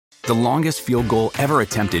The longest field goal ever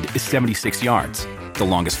attempted is 76 yards. The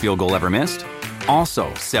longest field goal ever missed?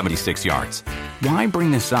 Also 76 yards. Why bring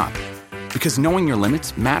this up? Because knowing your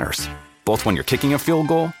limits matters, both when you're kicking a field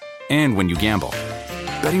goal and when you gamble.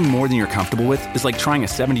 Betting more than you're comfortable with is like trying a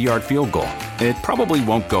 70-yard field goal. It probably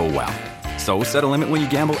won't go well. So set a limit when you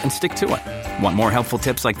gamble and stick to it. Want more helpful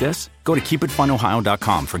tips like this? Go to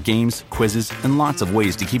keepitfunohio.com for games, quizzes, and lots of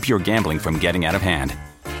ways to keep your gambling from getting out of hand.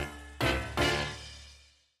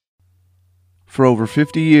 For over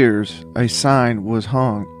 50 years, a sign was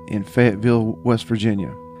hung in Fayetteville, West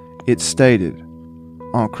Virginia. It stated,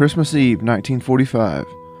 "On Christmas Eve 1945,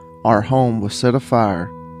 our home was set afire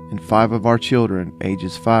and 5 of our children,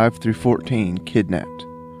 ages 5 through 14, kidnapped.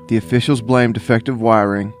 The officials blamed defective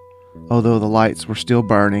wiring, although the lights were still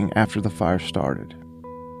burning after the fire started.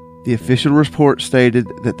 The official report stated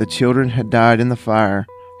that the children had died in the fire.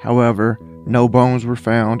 However, no bones were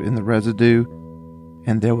found in the residue,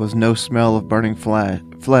 and there was no smell of burning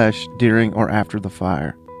flesh during or after the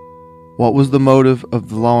fire. What was the motive of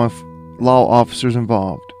the law officers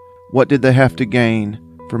involved? What did they have to gain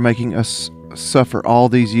for making us suffer all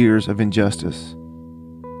these years of injustice?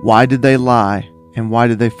 Why did they lie, and why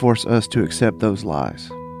did they force us to accept those lies?"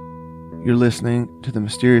 You're listening to the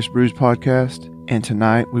Mysterious Brews podcast, and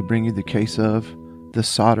tonight we bring you the case of the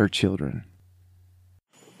Sodder children.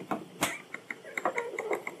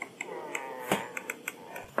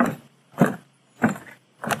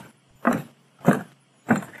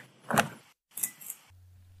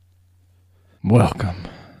 Welcome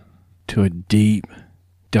to a deep,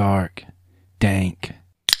 dark, dank,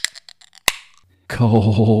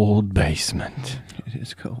 cold basement. It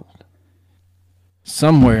is cold.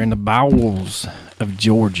 Somewhere in the bowels of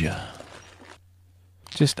Georgia.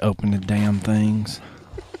 Just open the damn things.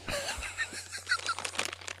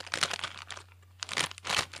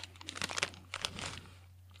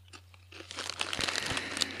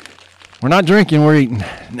 We're not drinking, we're eating.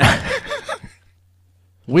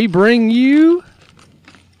 We bring you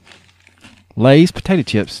Lay's Potato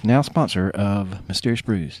Chips, now sponsor of Mysterious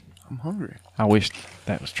Brews. I'm hungry. I wish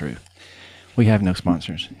that was true. We have no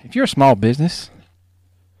sponsors. If you're a small business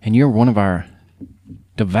and you're one of our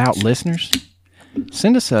devout listeners,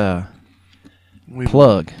 send us a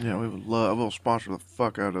plug. Yeah, we would love. We'll sponsor the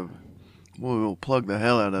fuck out of it. We will plug the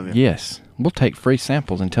hell out of you. Yes. We'll take free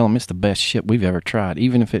samples and tell them it's the best shit we've ever tried,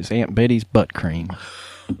 even if it's Aunt Betty's butt cream.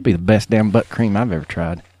 It'll be the best damn butt cream I've ever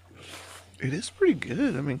tried. It is pretty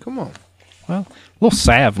good. I mean, come on. Well, a little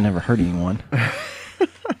salve never hurt anyone.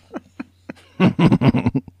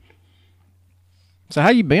 So how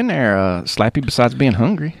you been there, Slappy, besides being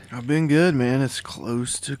hungry? I've been good, man. It's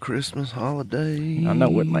close to Christmas holiday. I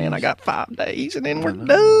know it, man. I got 5 days and then we're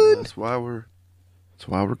done. That's why we're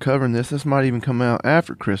covering this. This might even come out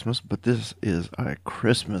after Christmas, but this is a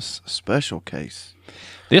Christmas special case.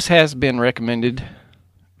 This has been recommended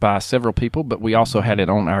by several people, but we also had it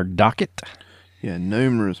on our docket. Yeah,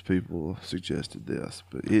 numerous people suggested this,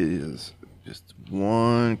 but it is just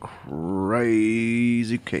one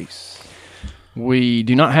crazy case. We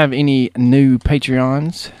do not have any new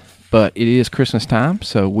Patreons, but it is Christmas time,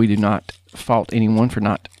 so we do not fault anyone for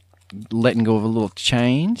not letting go of a little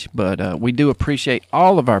change, but we do appreciate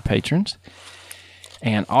all of our patrons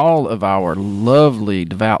and all of our lovely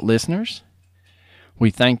devout listeners. We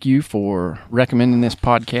thank you for recommending this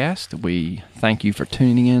podcast. We thank you for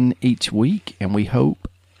tuning in each week, and we hope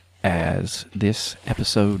as this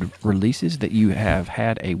episode releases that you have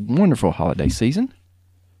had a wonderful holiday season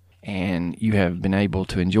and you have been able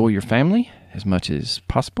to enjoy your family as much as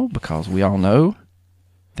possible, because we all know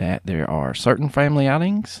that there are certain family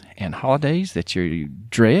outings and holidays that you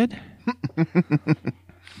dread.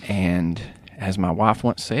 And as my wife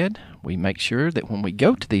once said, we make sure that when we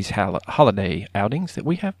go to these holiday outings that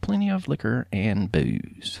we have plenty of liquor and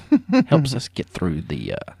booze. Helps us get through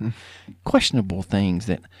the questionable things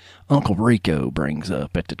that Uncle Rico brings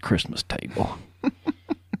up at the Christmas table.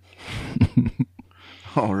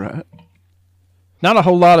 All right. Not a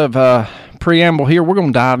whole lot of preamble here. We're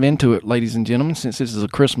going to dive into it, ladies and gentlemen, since this is a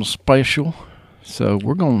Christmas special. So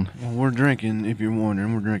we're going... Well, we're drinking, if you're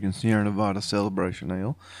wondering, we're drinking Sierra Nevada Celebration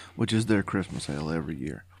Ale, which is their Christmas ale every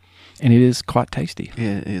year. And it is quite tasty.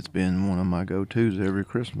 It's been one of my go-tos every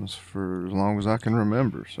Christmas for as long as I can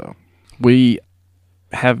remember. So we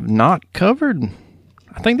have not covered...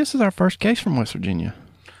 I think this is our first case from West Virginia.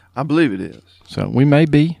 I believe it is. So we may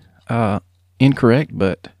be incorrect,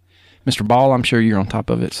 but Mr. Ball, I'm sure you're on top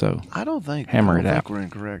of it. So I don't think we're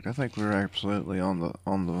incorrect. I think we're absolutely on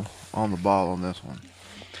the ball on this one.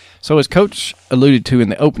 So as Coach alluded to in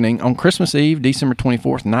the opening, on Christmas Eve, December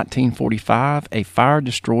 24th, 1945, a fire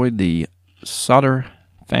destroyed the Sodder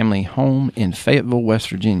family home in Fayetteville, West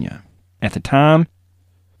Virginia. At the time,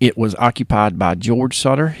 it was occupied by George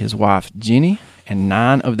Sauter, his wife Jenny, and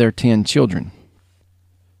 9 of their 10 children.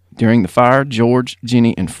 During the fire, George,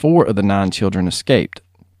 Jenny, and 4 of the 9 children escaped.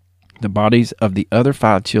 The bodies of the other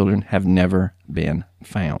 5 children have never been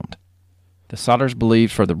found. The Sauters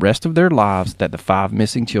believed for the rest of their lives that the 5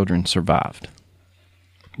 missing children survived.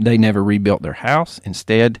 They never rebuilt their house,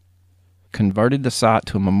 instead converted the site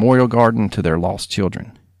to a memorial garden to their lost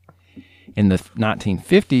children. In the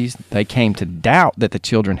 1950s, they came to doubt that the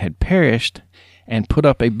children had perished and put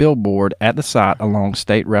up a billboard at the site along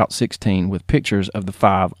State Route 16 with pictures of the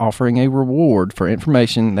 5 offering a reward for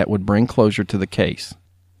information that would bring closure to the case.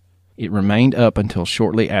 It remained up until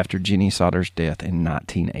shortly after Jenny Sauter's death in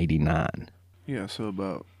 1989. Yeah, so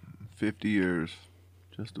about 50 years,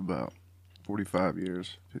 just about 45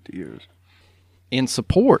 years, 50 years. In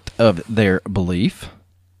support of their belief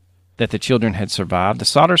that the children had survived, the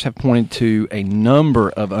Sauters have pointed to a number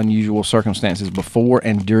of unusual circumstances before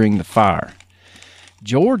and during the fire.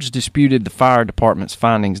 George disputed the fire department's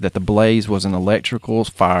findings that the blaze was an electrical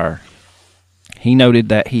fire. He noted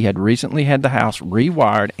that he had recently had the house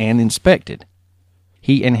rewired and inspected.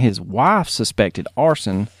 He and his wife suspected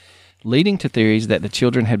arson, leading to theories that the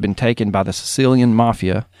children had been taken by the Sicilian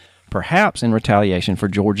mafia, perhaps in retaliation for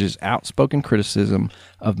George's outspoken criticism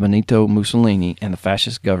of Benito Mussolini and the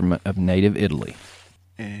fascist government of native Italy.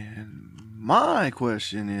 And my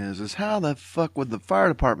question is how the fuck would the fire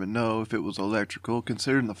department know if it was electrical,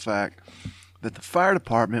 considering the fact that the fire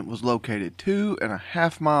department was located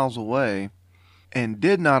 2.5 miles away and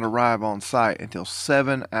did not arrive on site until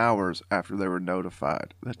 7 hours after they were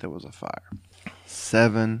notified that there was a fire?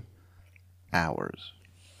 7 hours.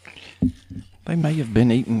 They may have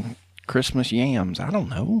been eating Christmas yams. I don't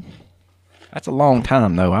know. That's a long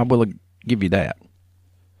time, though. I will give you that.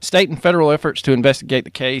 State and federal efforts to investigate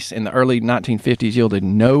the case in the early 1950s yielded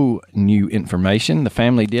no new information. The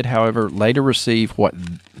family did, however, later receive what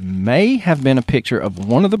may have been a picture of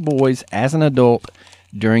one of the boys as an adult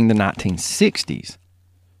during the 1960s.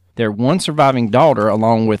 Their one surviving daughter,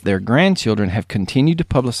 along with their grandchildren, have continued to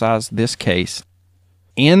publicize this case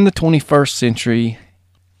in the 21st century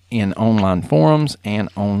in online forums and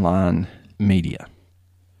online media.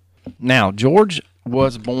 Now, George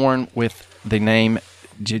was born with the name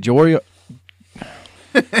Giorgio.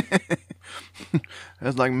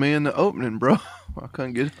 That's like me in the opening, bro. I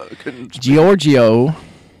couldn't Giorgio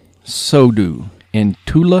Sodu in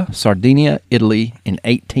Tula, Sardinia, Italy in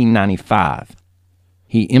 1895.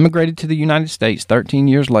 He immigrated to the United States 13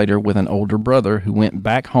 years later with an older brother who went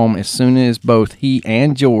back home as soon as both he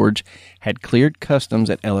and George had cleared customs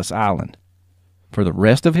at Ellis Island. For the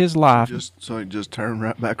rest of his life... So he just turned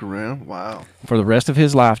right back around? Wow. For the rest of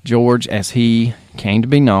his life, George, as he came to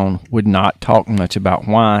be known, would not talk much about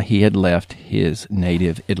why he had left his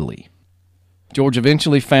native Italy. George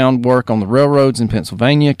eventually found work on the railroads in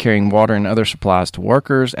Pennsylvania, carrying water and other supplies to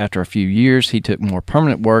workers. After a few years, he took more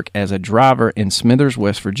permanent work as a driver in Smithers,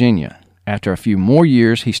 West Virginia. After a few more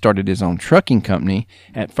years, he started his own trucking company,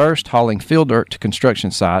 at first hauling fill dirt to construction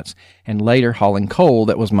sites, and later hauling coal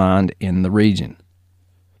that was mined in the region.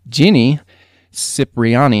 Jenny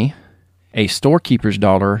Cipriani, a storekeeper's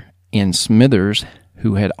daughter in Smithers,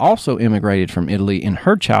 who had also immigrated from Italy in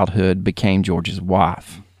her childhood, became George's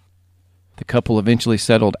wife. The couple eventually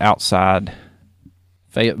settled outside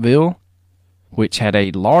Fayetteville, which had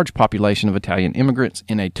a large population of Italian immigrants,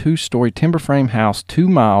 in a 2-story timber frame house 2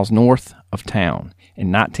 miles north of town.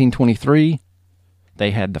 In 1923,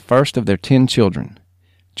 they had the first of their 10 children.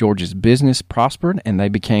 George's business prospered, and they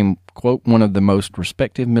became, quote, one of the most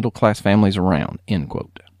respected middle-class families around, end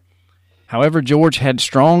quote. However, George had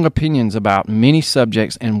strong opinions about many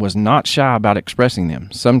subjects and was not shy about expressing them,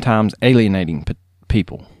 sometimes alienating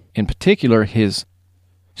people. In particular, his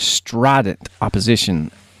strident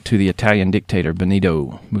opposition to the Italian dictator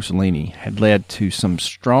Benito Mussolini had led to some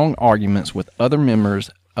strong arguments with other members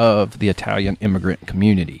of the Italian immigrant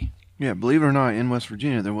community. Yeah, believe it or not, in West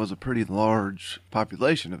Virginia, there was a pretty large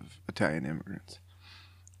population of Italian immigrants.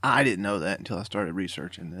 I didn't know that until I started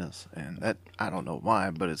researching this, and that, I don't know why,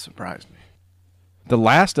 but it surprised me. The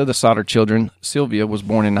last of the Sauter children, Sylvia, was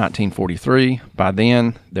born in 1943. By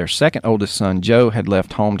then, their second oldest son, Joe, had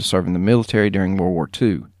left home to serve in the military during World War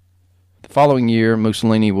II. The following year,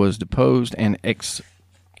 Mussolini was deposed and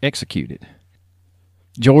executed.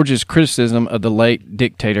 George's criticism of the late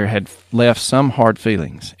dictator had left some hard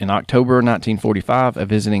feelings. In October 1945, a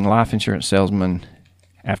visiting life insurance salesman,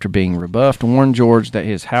 after being rebuffed, warned George that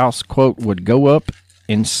his house, quote, would go up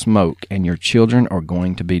in smoke and your children are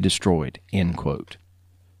going to be destroyed, end quote.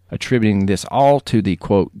 attributing this all to the,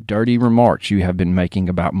 quote, dirty remarks you have been making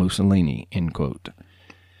about Mussolini, end quote.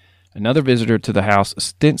 Another visitor to the house,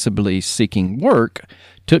 ostensibly seeking work,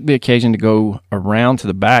 took the occasion to go around to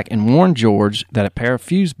the back and warn George that a pair of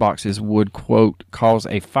fuse boxes would, quote, cause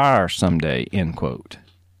a fire someday, end quote.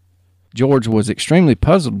 George was extremely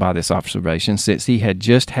puzzled by this observation since he had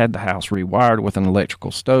just had the house rewired with an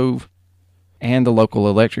electrical stove, and the local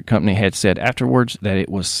electric company had said afterwards that it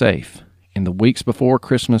was safe. In the weeks before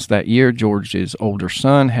Christmas that year, George's older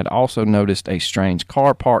son had also noticed a strange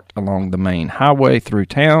car parked along the main highway through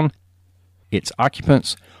town, its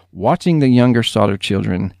occupants watching the younger Sauter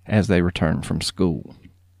children as they returned from school.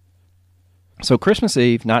 So Christmas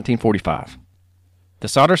Eve, 1945. The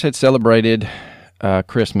Sauters had celebrated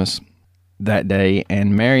Christmas that day,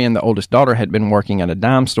 and Marion, the oldest daughter, had been working at a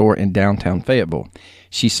dime store in downtown Fayetteville.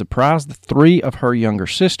 She surprised the three of her younger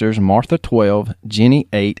sisters, Martha 12, Jenny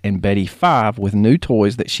 8, and Betty 5, with new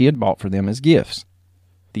toys that she had bought for them as gifts.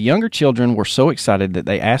 The younger children were so excited that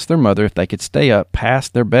they asked their mother if they could stay up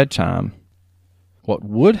past their bedtime, what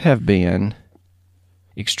would have been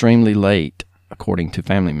extremely late, according to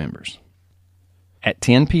family members. At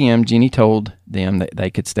 10 p.m., Jenny told them that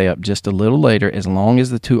they could stay up just a little later as long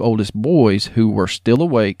as the two oldest boys, who were still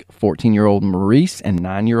awake, 14-year-old Maurice and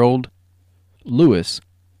 9-year-old Louis,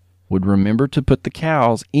 would remember to put the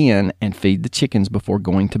cows in and feed the chickens before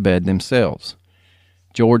going to bed themselves.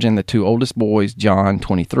 George and the two oldest boys, John,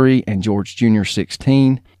 23, and George Jr.,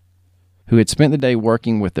 16, who had spent the day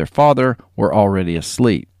working with their father, were already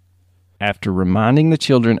asleep. After reminding the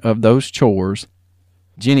children of those chores,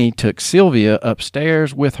 Jenny took Sylvia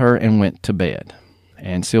upstairs with her and went to bed,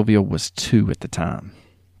 and Sylvia was 2 at the time.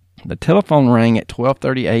 The telephone rang at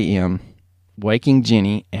 12:30 a.m., waking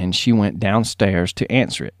Jenny, and she went downstairs to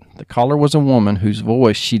answer it. The caller was a woman whose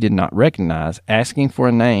voice she did not recognize, asking for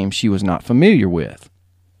a name she was not familiar with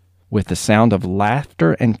the sound of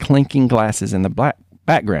laughter and clinking glasses in the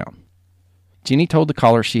background. Jenny told the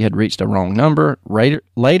caller she had reached a wrong number,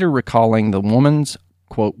 later recalling the woman's,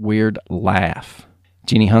 quote, weird laugh.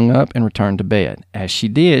 Jenny hung up and returned to bed. As she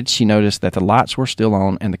did, she noticed that the lights were still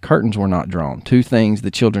on and the curtains were not drawn, two things the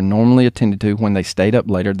children normally attended to when they stayed up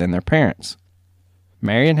later than their parents.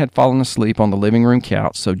 Marion had fallen asleep on the living room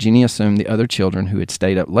couch, so Jenny assumed the other children who had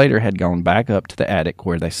stayed up later had gone back up to the attic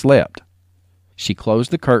where they slept. She closed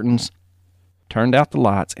the curtains, turned out the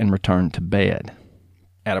lights, and returned to bed.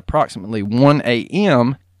 At approximately 1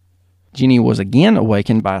 a.m., Jenny was again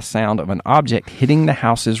awakened by a sound of an object hitting the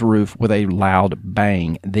house's roof with a loud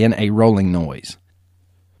bang, then a rolling noise.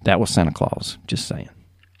 That was Santa Claus, just saying.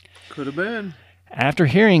 Could have been. After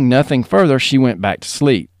hearing nothing further, she went back to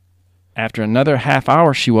sleep. After another half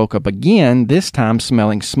hour, she woke up again, this time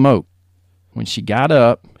smelling smoke. When she got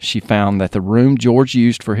up, she found that the room George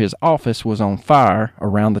used for his office was on fire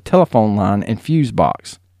around the telephone line and fuse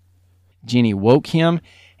box. Jenny woke him,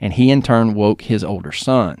 and he in turn woke his older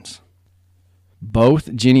sons.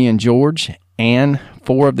 Both Jenny and George and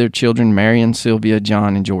 4 of their children, Marion, Sylvia,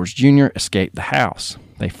 John, and George Jr., escaped the house.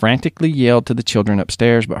 They frantically yelled to the children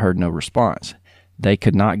upstairs but heard no response. They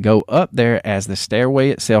could not go up there as the stairway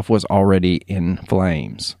itself was already in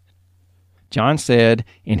flames. John said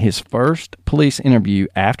in his first police interview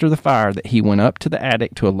after the fire that he went up to the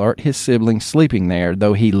attic to alert his siblings sleeping there,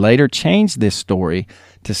 though he later changed this story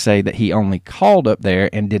to say that he only called up there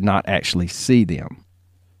and did not actually see them.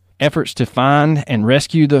 Efforts to find and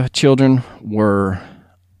rescue the children were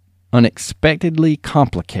unexpectedly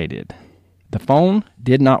complicated. The phone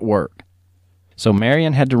did not work, so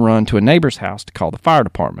Marion had to run to a neighbor's house to call the fire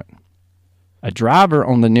department. A driver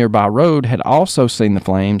on the nearby road had also seen the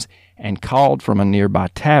flames and called from a nearby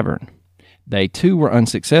tavern. They too were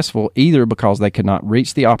unsuccessful, either because they could not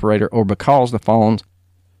reach the operator or because the phones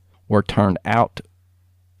were turned out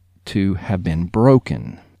to have been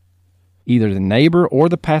broken. Either the neighbor or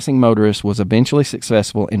the passing motorist was eventually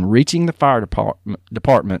successful in reaching the fire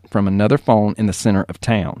department from another phone in the center of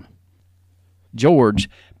town. George,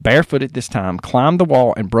 barefooted this time, climbed the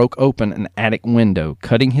wall and broke open an attic window,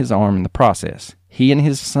 cutting his arm in the process. He and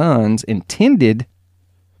his sons intended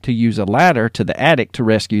to use a ladder to the attic to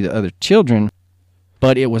rescue the other children,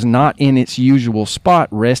 but it was not in its usual spot,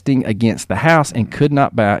 resting against the house, and could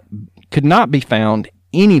not be found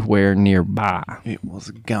anywhere nearby. It was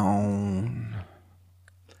gone.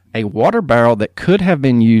 A water barrel that could have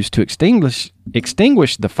been used to extinguish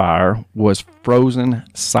the fire was frozen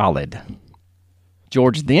solid.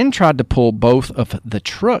 George then tried to pull both of the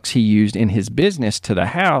trucks he used in his business to the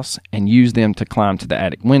house and use them to climb to the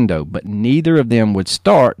attic window, but neither of them would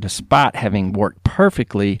start despite having worked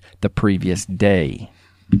perfectly the previous day.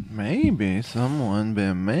 Maybe someone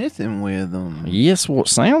been messing with them. Yes, well, it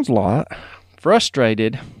sounds like.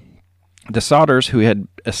 Frustrated, the Sodders, who had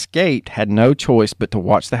escaped, had no choice but to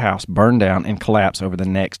watch the house burn down and collapse over the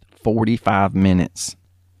next 45 minutes.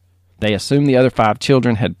 They assumed the other 5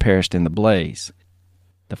 children had perished in the blaze.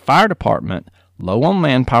 The fire department, low on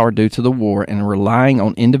manpower due to the war and relying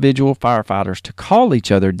on individual firefighters to call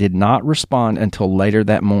each other, did not respond until later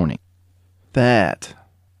that morning. That,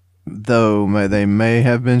 though they may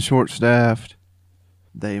have been short-staffed,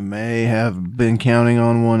 they may have been counting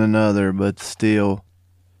on one another, but still,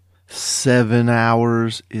 7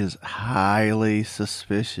 hours is highly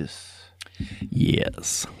suspicious.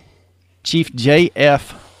 Yes. Chief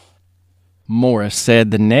J.F. Morris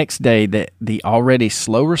said the next day that the already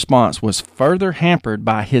slow response was further hampered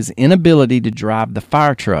by his inability to drive the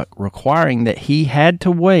fire truck, requiring that he had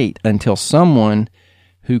to wait until someone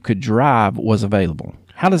who could drive was available.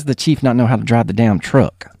 How does the chief not know how to drive the damn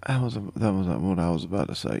truck? That was what I was about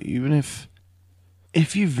to say. Even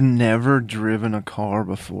if you've never driven a car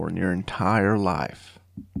before in your entire life,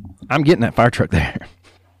 I'm getting that fire truck there.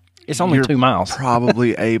 It's only you're 2 miles.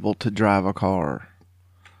 probably able to drive a car.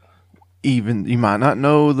 Even you might not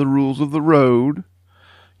know the rules of the road.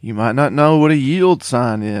 You might not know what a yield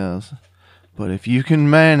sign is. But if you can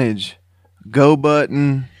manage go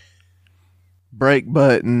button, brake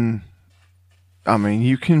button, I mean,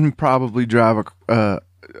 you can probably drive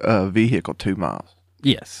a vehicle 2 miles.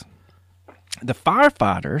 Yes. The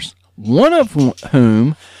firefighters, one of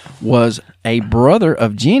whom was a brother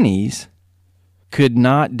of Jenny's, could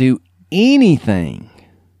not do anything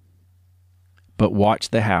but watch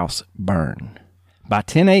the house burn. By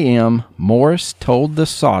 10 a.m., Morris told the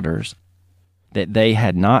Sodders that they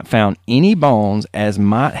had not found any bones, as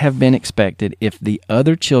might have been expected if the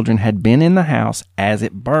other children had been in the house as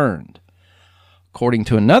it burned. According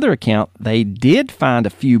to another account, they did find a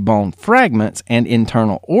few bone fragments and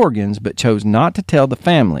internal organs, but chose not to tell the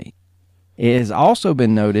family. It has also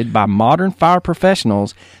been noted by modern fire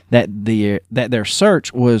professionals that their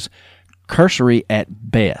search was cursory at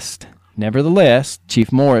best. Nevertheless,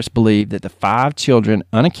 Chief Morris believed that the 5 children,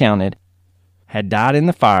 unaccounted, had died in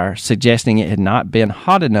the fire, suggesting it had not been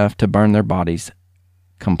hot enough to burn their bodies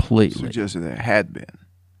completely. Suggesting that it had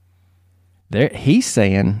been. He's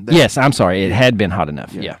saying, yes, I'm sorry, it had been hot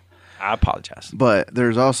enough. Yeah. I apologize. But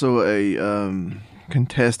there's also a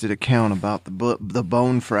contested account about the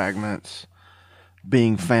bone fragments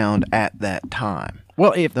being found at that time.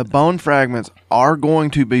 Well, if the bone fragments are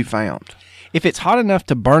going to be found. If it's hot enough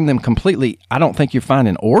to burn them completely, I don't think you're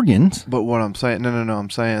finding organs. But what I'm saying, no, I'm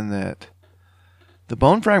saying that the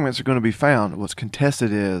bone fragments are going to be found. What's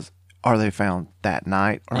contested is, are they found that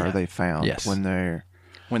night, or are they found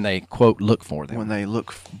when they, quote, look for them? When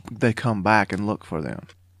they come back and look for them.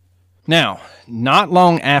 Now, not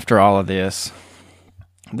long after all of this,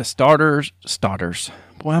 the starters,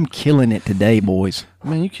 boy, I'm killing it today, boys.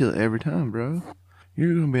 Man, you kill it every time, bro.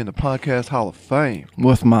 You're going to be in the Podcast Hall of Fame.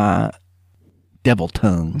 With my devil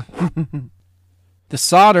tongue. The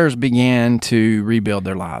Sodders began to rebuild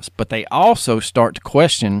their lives, but they also start to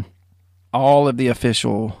question all of the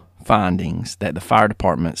official findings that the fire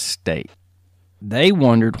department state. They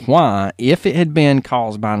wondered why, if it had been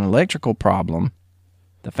caused by an electrical problem,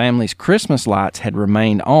 the family's Christmas lights had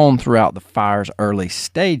remained on throughout the fire's early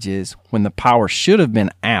stages when the power should have been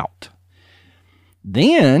out.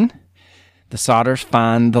 Then, the Sodders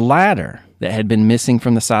find the ladder that had been missing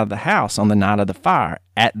from the side of the house on the night of the fire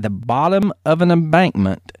at the bottom of an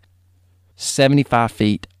embankment 75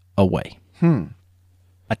 feet away.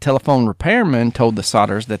 A telephone repairman told the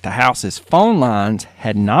Sodders that the house's phone lines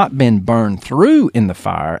had not been burned through in the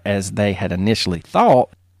fire as they had initially thought,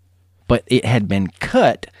 but it had been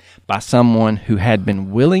cut by someone who had been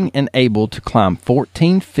willing and able to climb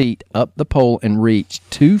 14 feet up the pole and reach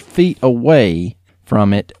 2 feet away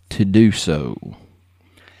from it to do so.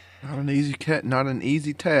 Not an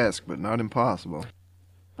easy task, but not impossible.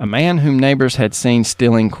 A man whom neighbors had seen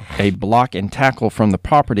stealing a block and tackle from the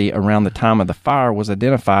property around the time of the fire was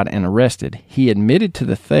identified and arrested. He admitted to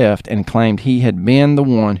the theft and claimed he had been the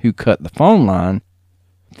one who cut the phone line,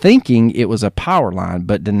 thinking it was a power line,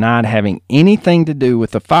 but denied having anything to do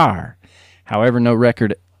with the fire. However, no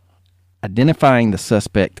record identifying the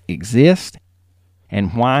suspect exists,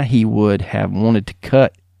 and why he would have wanted to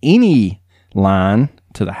cut any line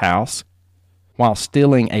to the house while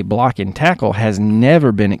stealing a block and tackle has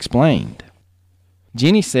never been explained.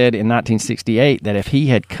 Jenny said in 1968 that if he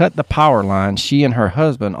had cut the power line, she and her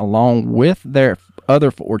husband, along with their other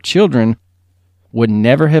 4 children, would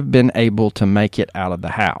never have been able to make it out of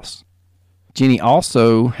the house. Jenny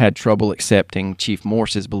also had trouble accepting Chief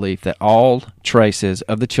Morse's belief that all traces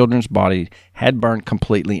of the children's body had burned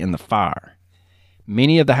completely in the fire.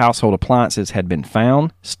 Many of the household appliances had been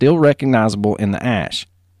found, still recognizable in the ash,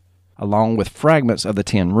 along with fragments of the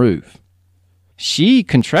tin roof. She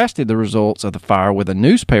contrasted the results of the fire with a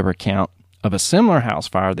newspaper account of a similar house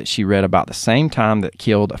fire that she read about the same time that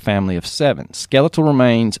killed a family of 7. Skeletal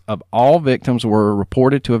remains of all victims were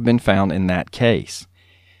reported to have been found in that case.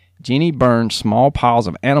 Jenny burned small piles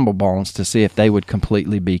of animal bones to see if they would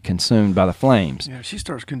completely be consumed by the flames. Yeah, she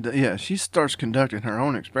starts conducting her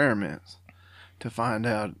own experiments to find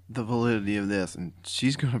out the validity of this, and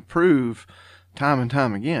she's going to prove time and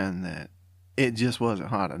time again that it just wasn't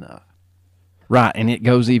hot enough. Right, and it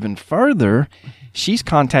goes even further. She's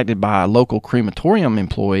contacted by a local crematorium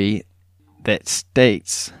employee that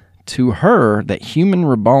states to her that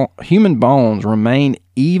human bones remain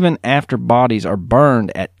even after bodies are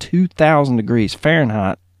burned at 2,000 degrees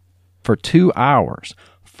Fahrenheit for 2 hours,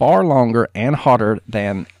 far longer and hotter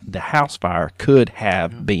than the house fire could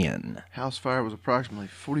have been. House fire was approximately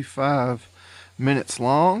 45 minutes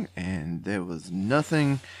long, and there was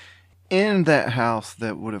nothing in that house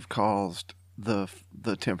that would have caused the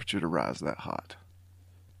temperature to rise that hot.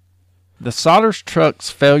 The Sodders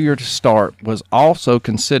truck's failure to start was also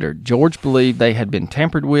considered. George believed they had been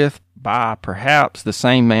tampered with by perhaps the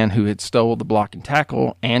same man who had stole the block and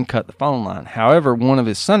tackle and cut the phone line. However, one of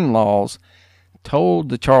his son-in-laws told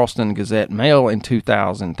the Charleston Gazette-Mail in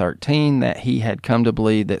 2013 that he had come to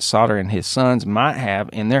believe that Sodder and his sons might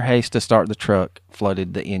have, in their haste to start the truck,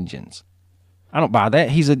 flooded the engines. I don't buy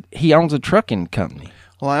that. He owns a trucking company.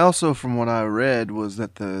 Well, I also, from what I read, was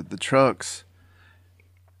that the trucks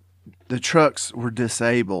were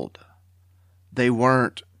disabled. They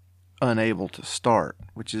weren't unable to start,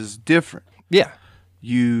 which is different. Yeah.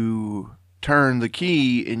 You turn the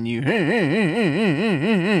key and you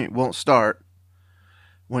it won't start.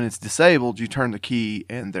 When it's disabled, you turn the key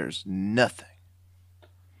and there's nothing.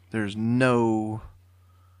 There's no...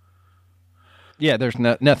 Yeah, there's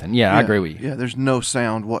nothing. Yeah, I agree with you. Yeah, there's no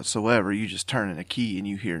sound whatsoever. You just turn in a key and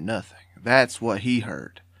you hear nothing. That's what he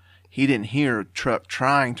heard. He didn't hear a truck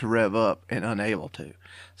trying to rev up and unable to.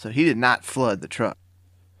 So he did not flood the truck.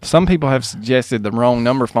 Some people have suggested the wrong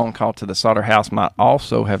number phone call to the Sodder house might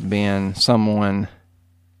also have been someone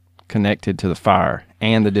connected to the fire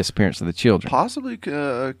and the disappearance of the children. Possibly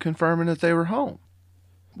confirming that they were home.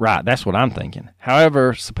 Right, that's what I'm thinking.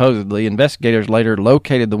 However, supposedly, investigators later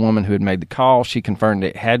located the woman who had made the call. She confirmed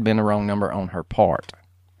it had been a wrong number on her part.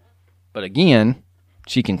 But again,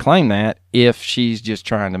 she can claim that if she's just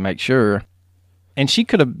trying to make sure. And she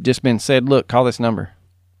could have just been said, look, call this number.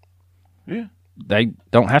 Yeah. They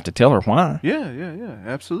don't have to tell her why. Yeah,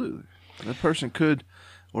 absolutely. That person could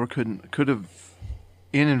have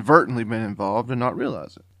inadvertently been involved and not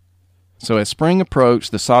realize it. So as spring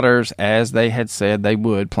approached, the Sodders, as they had said they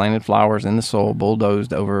would, planted flowers in the soil,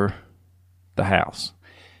 bulldozed over the house.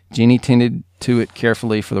 Jenny tended to it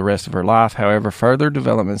carefully for the rest of her life. However, further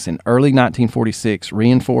developments in early 1946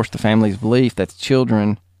 reinforced the family's belief that the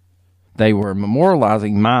children they were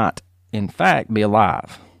memorializing might, in fact, be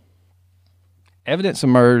alive. Evidence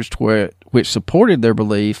emerged which supported their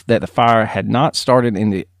belief that the fire had not started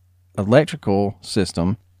in the electrical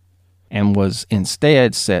system and was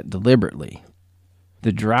instead set deliberately.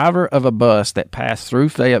 The driver of a bus that passed through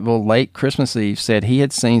Fayetteville late Christmas Eve said he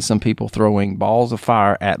had seen some people throwing balls of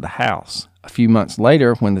fire at the house. A few months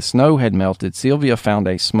later, when the snow had melted, Sylvia found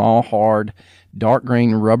a small, hard, dark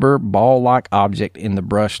green rubber ball-like object in the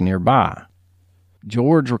brush nearby.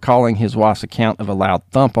 George, recalling his wife's account of a loud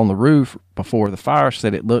thump on the roof before the fire,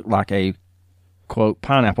 said it looked like a, quote,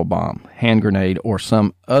 pineapple bomb, hand grenade, or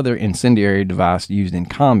some other incendiary device used in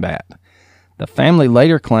combat. The family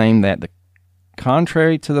later claimed that,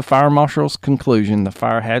 contrary to the fire marshal's conclusion, the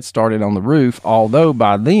fire had started on the roof, although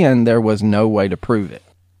by then there was no way to prove it.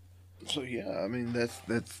 So yeah, I mean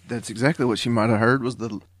that's exactly what she might have heard, was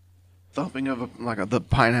the thumping of the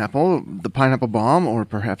pineapple bomb, or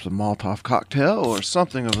perhaps a Molotov cocktail or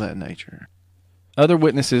something of that nature. Other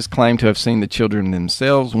witnesses claimed to have seen the children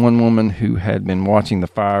themselves. One woman who had been watching the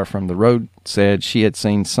fire from the road said she had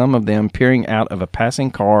seen some of them peering out of a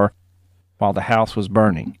passing car while the house was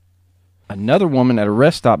burning. Another woman at a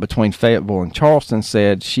rest stop between Fayetteville and Charleston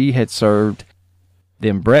said she had served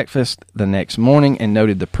them breakfast the next morning and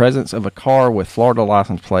noted the presence of a car with Florida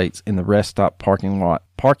license plates in the rest stop parking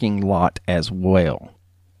lot as well.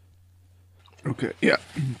 Okay, yeah.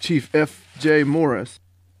 Chief F.J. Morris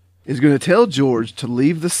is going to tell George to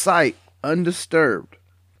leave the site undisturbed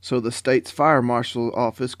so the state's fire marshal's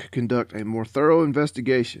office could conduct a more thorough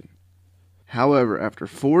investigation. However, after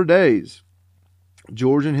 4 days,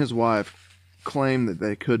 George and his wife claimed that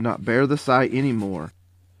they could not bear the sight anymore,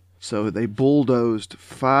 so they bulldozed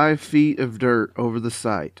 5 feet of dirt over the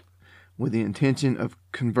site with the intention of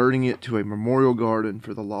converting it to a memorial garden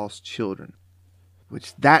for the lost children.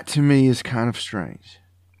 Which, that to me is kind of strange.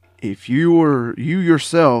 If you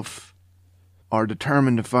yourself are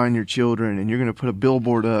determined to find your children and you're going to put a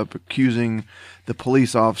billboard up accusing the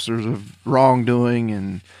police officers of wrongdoing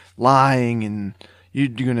and lying, and you're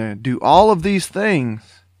going to do all of these things,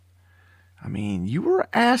 I mean, you were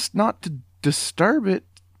asked not to disturb it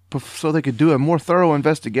so they could do a more thorough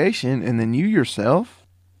investigation, and then you yourself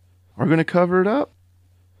are going to cover it up?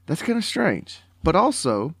 That's kind of strange. But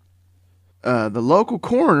also, the local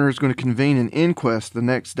coroner is going to convene an inquest the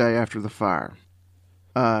next day after the fire,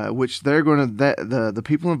 which they're going to the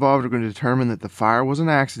people involved are going to determine that the fire was an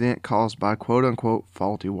accident caused by quote unquote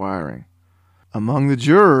faulty wiring. Among the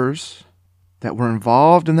jurors that were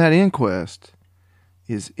involved in that inquest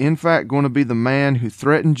is in fact going to be the man who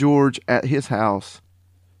threatened George at his house,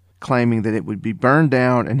 claiming that it would be burned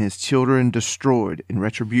down and his children destroyed in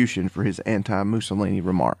retribution for his anti-Mussolini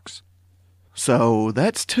remarks. So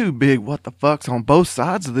that's two big what the fucks on both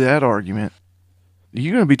sides of that argument.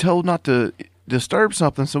 You're going to be told not to disturb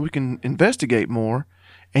something so we can investigate more,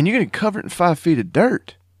 and you're going to cover it in 5 feet of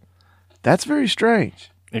dirt. That's very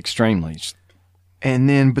strange. Extremely.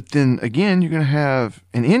 But then again, you're going to have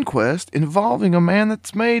an inquest involving a man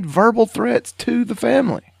that's made verbal threats to the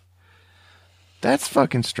family. That's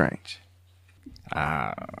fucking strange.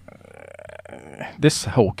 This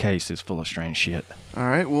whole case is full of strange shit. All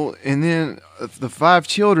right, well, and then the 5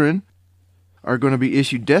 children are going to be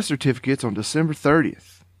issued death certificates on December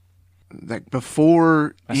 30th. Like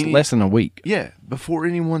before... That's less than a week. Yeah, before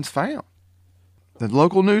anyone's found. The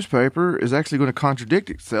local newspaper is actually going to contradict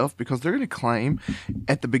itself because they're going to claim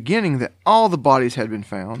at the beginning that all the bodies had been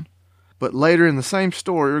found, but later in the same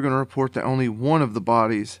story, they're going to report that only one of the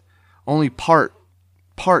bodies, only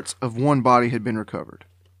parts of one body had been recovered.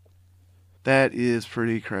 That is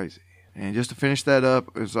pretty crazy. And just to finish that up,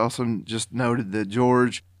 it was also just noted that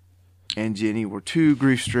George and Jenny were too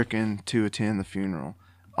grief-stricken to attend the funeral,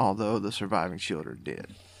 although the surviving children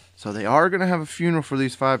did. So they are going to have a funeral for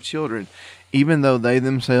these 5 children, even though they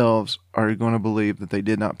themselves are going to believe that they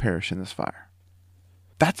did not perish in this fire.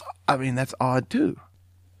 That's odd too.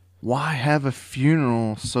 Why have a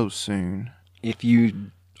funeral so soon? If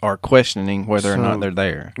you are questioning whether or not they're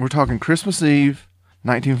there. We're talking Christmas Eve,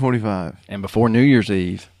 1945. And before New Year's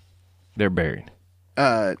Eve, they're buried.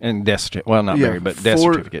 And death certificates. Well, not buried, but death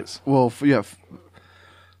certificates. Well, yeah.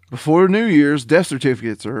 Before New Year's, death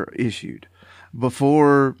certificates are issued.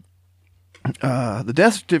 Before the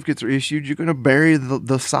death certificates are issued, you're going to bury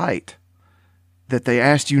the site that they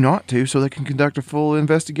asked you not to so they can conduct a full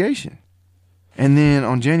investigation. And then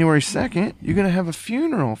on January 2nd, you're going to have a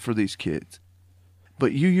funeral for these kids.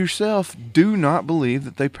 But you yourself do not believe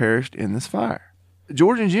that they perished in this fire.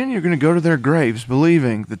 George and Jenny are going to go to their graves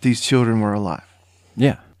believing that these children were alive.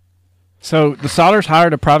 Yeah. So the Sodders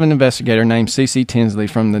hired a private investigator named C.C. Tinsley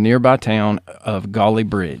from the nearby town of Gawley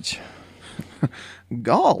Bridge.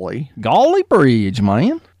 Gawley Bridge,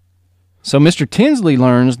 man. So Mr. Tinsley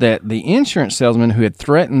learns that the insurance salesman who had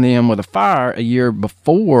threatened them with a fire a year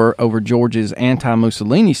before over George's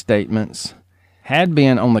anti-Mussolini statements had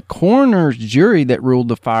been on the coroner's jury that ruled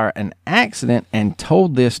the fire an accident and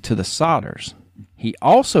told this to the Sodders. He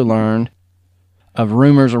also learned of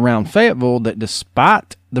rumors around Fayetteville that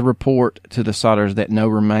despite the report to the Sodders that no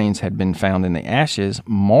remains had been found in the ashes,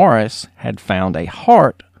 Morris had found a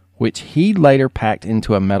heart which he later packed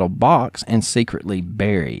into a metal box and secretly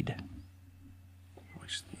buried.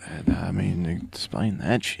 Explain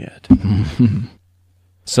that shit.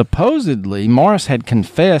 Supposedly, Morris had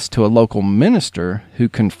confessed to a local minister who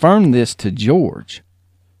confirmed this to George.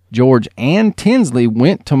 George and Tinsley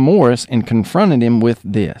went to Morris and confronted him with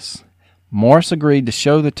this. Morris agreed to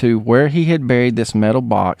show the two where he had buried this metal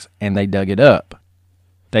box, and they dug it up.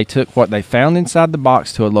 They took what they found inside the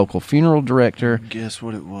box to a local funeral director. Guess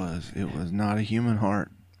what it was? It was not a human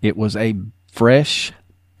heart. It was a fresh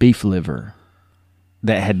beef liver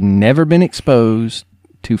that had never been exposed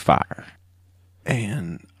to fire.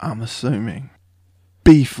 And I'm assuming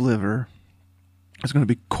beef liver is going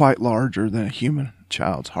to be quite larger than a human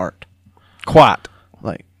child's heart. Quite.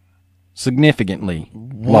 Like, significantly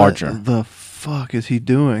larger. What the fuck is he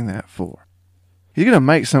doing that for? He's going to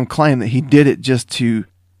make some claim that he did it just to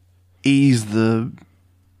ease the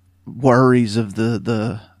worries of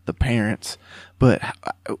the parents. But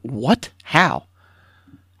what? How?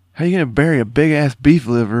 How are you going to bury a big-ass beef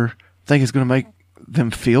liver, think it's going to make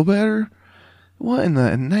them feel better? What in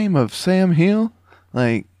the name of Sam Hill?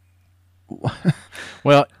 Like,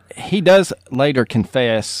 Well, he does later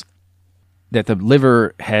confess that the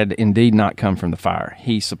liver had indeed not come from the fire.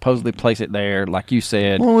 He supposedly placed it there, like you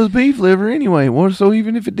said. Well, it was beef liver anyway. Well, so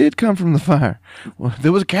even if it did come from the fire, well,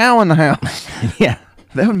 there was a cow in the house. Yeah.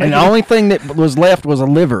 That would make And the only thing that was left was a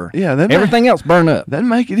liver. Yeah, everything else burned up. That'd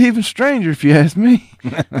make it even stranger if you ask me.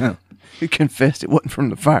 He confessed it wasn't from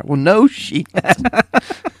the fire. Well, no shit. All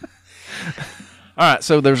right,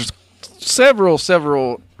 so there's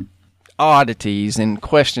several oddities and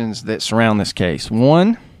questions that surround this case.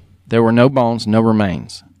 One, there were no bones, no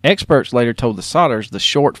remains. Experts later told the Sodders the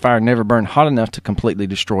short fire never burned hot enough to completely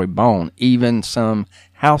destroy bone. Even some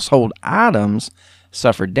household items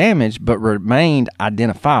suffered damage but remained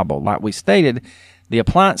identifiable. Like we stated, the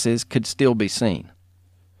appliances could still be seen.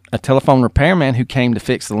 A telephone repairman who came to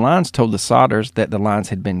fix the lines told the Sodders that the lines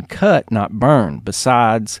had been cut, not burned.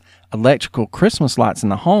 Besides, electrical Christmas lights in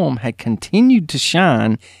the home had continued to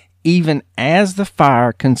shine even as the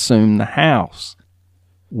fire consumed the house.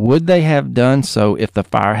 Would they have done so if the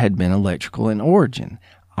fire had been electrical in origin?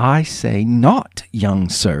 I say not, young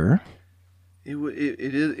sir. It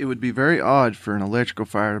would be very odd for an electrical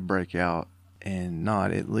fire to break out and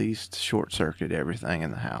not at least short circuit everything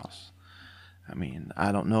in the house. I mean,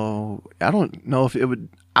 I don't know if it would.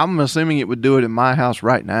 I'm assuming it would do it in my house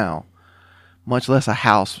right now, much less a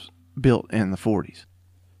house built in the 40s.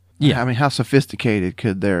 Yeah. I mean, how sophisticated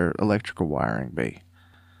could their electrical wiring be?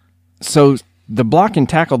 So the block and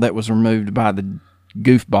tackle that was removed by the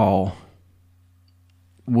goofball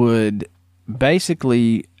would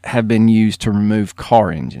basically have been used to remove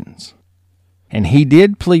car engines. And he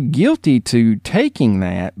did plead guilty to taking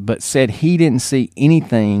that, but said he didn't see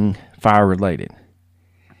anything fire-related.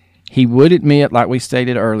 He would admit, like we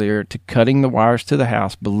stated earlier, to cutting the wires to the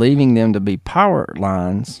house, believing them to be power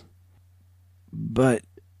lines. But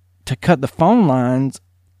to cut the phone lines,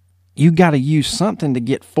 you got to use something to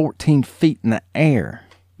get 14 feet in the air.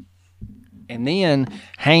 And then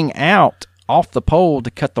hang out off the pole to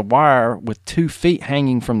cut the wire with 2 feet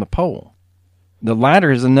hanging from the pole. The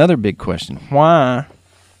latter is another big question. Why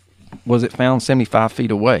was it found 75 feet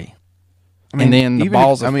away? I mean, and then the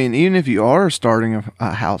balls. Even if you are starting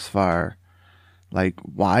a house fire, like,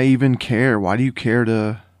 why even care? Why do you care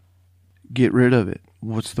to get rid of it?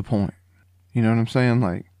 What's the point? You know what I'm saying?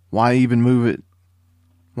 Like, why even move it?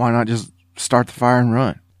 Why not just start the fire and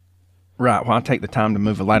run? Right. Why take the time to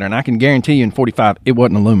move a ladder? And I can guarantee you in 45, it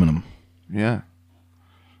wasn't aluminum. Yeah.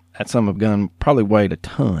 That son of a gun probably weighed a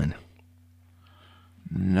ton.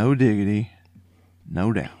 No diggity.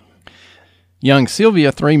 No doubt. Young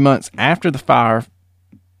Sylvia, 3 months after the fire,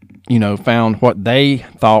 found what they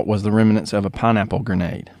thought was the remnants of a pineapple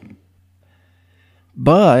grenade.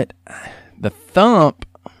 But the thump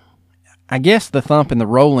and the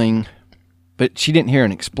rolling, but she didn't hear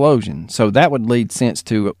an explosion. So that would lead sense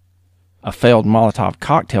to a failed Molotov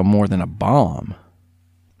cocktail more than a bomb.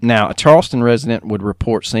 Now, a Charleston resident would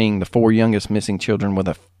report seeing the 4 youngest missing children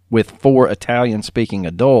with 4 Italian-speaking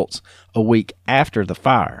adults a week after the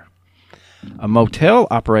fire. A motel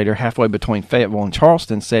operator halfway between Fayetteville and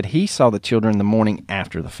Charleston said he saw the children the morning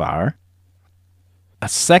after the fire. A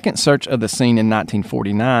second search of the scene in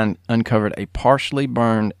 1949 uncovered a partially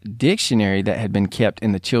burned dictionary that had been kept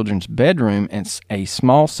in the children's bedroom and a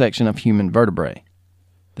small section of human vertebrae.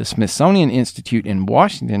 The Smithsonian Institute in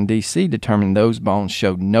Washington, D.C. determined those bones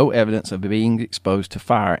showed no evidence of being exposed to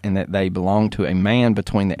fire and that they belonged to a man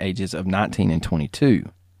between the ages of 19 and 22.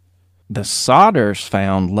 The Sodders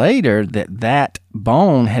found later that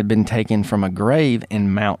bone had been taken from a grave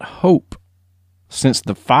in Mount Hope. Since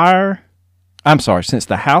the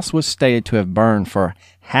house was stated to have burned for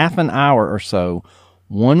half an hour or so,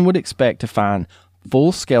 one would expect to find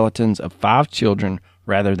full skeletons of 5 children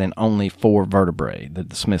rather than only 4 vertebrae, that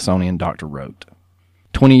the Smithsonian doctor wrote.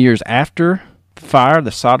 20 years after the fire, the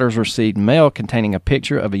Sodders received mail containing a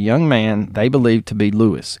picture of a young man they believed to be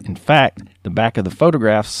Lewis. In fact, the back of the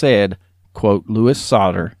photograph said, quote, "Lewis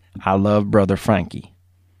Sodder, I love Brother Frankie."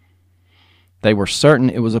 They were certain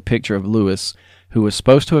it was a picture of Lewis, who was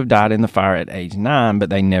supposed to have died in the fire at age 9, but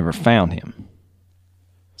they never found him.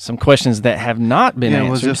 Some questions that have not been answered.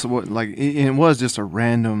 It was just a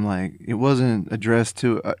random, it wasn't addressed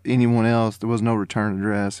to anyone else. There was no return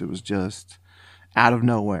address. It was just out of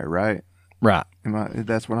nowhere, right? Right.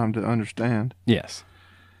 That's what I'm to understand. Yes.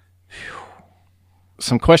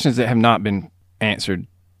 Some questions that have not been answered.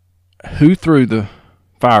 Who threw the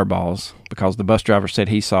fireballs? Because the bus driver said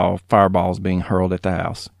he saw fireballs being hurled at the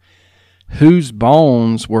house. Whose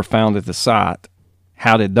bones were found at the site?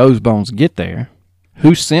 How did those bones get there?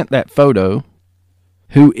 Who sent that photo?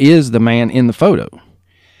 Who is the man in the photo?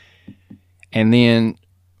 And then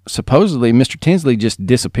supposedly Mr. Tinsley just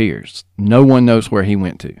disappears. No one knows where he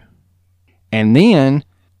went to. And then,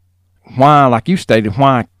 why, like you stated,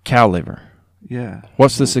 why cow liver? Yeah.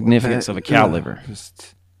 What's the significance of a cow liver?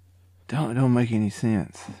 Just don't make any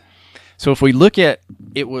sense. So if we look at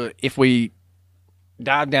it, if we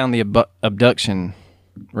dive down the abduction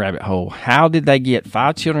rabbit hole, how did they get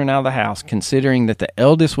 5 children out of the house, considering that the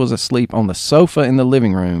eldest was asleep on the sofa in the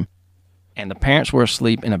living room and the parents were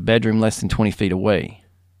asleep in a bedroom less than 20 feet away?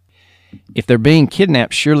 If they're being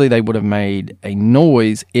kidnapped, surely they would have made a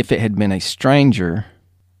noise if it had been a stranger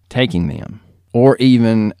taking them, or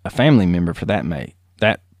even a family member for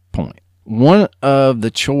that point. One of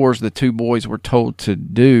the chores the 2 boys were told to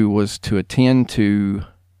do was to attend to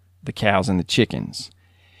the cows and the chickens.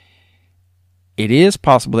 It is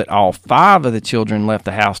possible that all 5 of the children left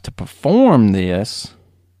the house to perform this,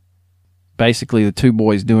 basically the 2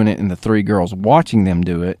 boys doing it and the 3 girls watching them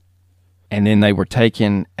do it, and then they were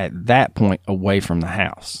taken at that point away from the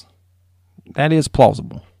house. That is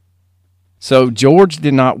plausible. So George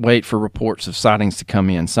did not wait for reports of sightings to come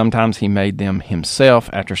in. Sometimes he made them himself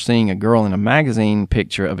after seeing a girl in a magazine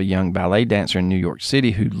picture of a young ballet dancer in New York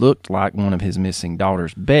City who looked like one of his missing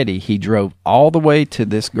daughters, Betty. He drove all the way to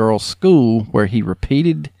this girl's school where he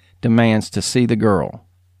repeated demands to see the girl.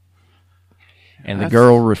 And the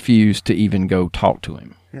girl refused to even go talk to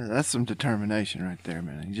him. Yeah, that's some determination right there,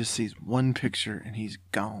 man. He just sees one picture and he's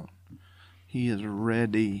gone. He is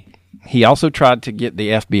ready. He also tried to get the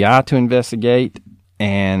FBI to investigate,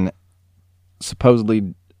 and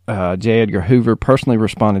supposedly J. Edgar Hoover personally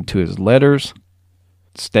responded to his letters,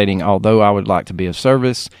 stating, "Although I would like to be of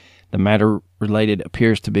service, the matter related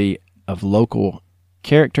appears to be of local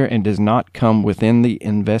character and does not come within the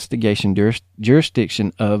investigation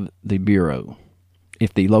jurisdiction of the Bureau.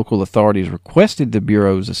 If the local authorities requested the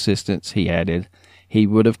Bureau's assistance," he added, "he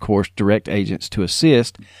would, of course, direct agents to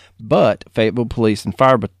assist, but Fayetteville Police and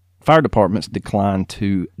fire departments declined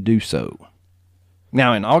to do so."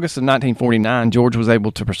 Now, in August of 1949, George was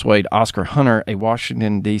able to persuade Oscar Hunter, a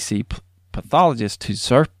Washington, D.C. pathologist,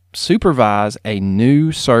 to supervise a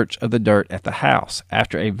new search of the dirt at the house.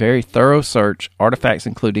 After a very thorough search, artifacts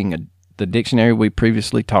including the dictionary we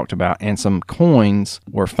previously talked about and some coins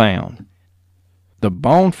were found. The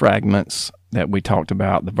bone fragments that we talked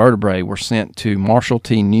about, the vertebrae, were sent to Marshall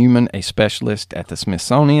T. Newman, a specialist at the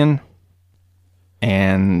Smithsonian,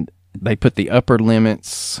 and they put the upper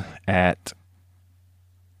limits at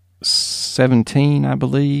 17, I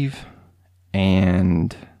believe,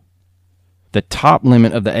 and the top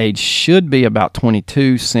limit of the age should be about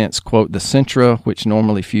 22 since, quote, the centra, which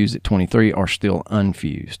normally fuse at 23, are still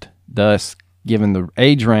unfused. Thus, given the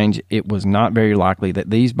age range, it was not very likely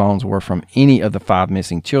that these bones were from any of the 5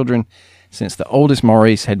 missing children, since the oldest,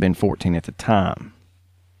 Maurice, had been 14 at the time.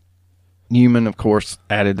 Newman, of course,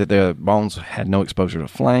 added that the bones had no exposure to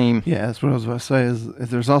flame. Yeah, that's what I was about to say. Is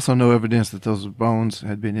there's also no evidence that those bones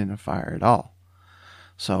had been in a fire at all.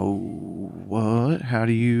 So, what? How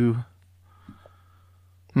do you...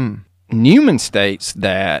 Newman states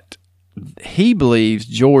that he believes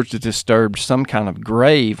George disturbed some kind of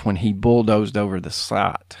grave when he bulldozed over the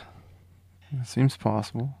site. It seems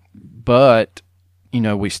possible. But,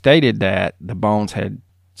 we stated that the bones had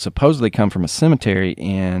supposedly come from a cemetery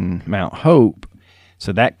in Mount Hope,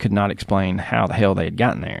 so that could not explain how the hell they had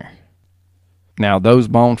gotten there. Now, those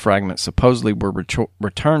bone fragments supposedly were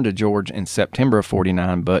returned to George in September of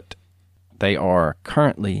 49, but they are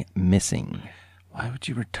currently missing. Why would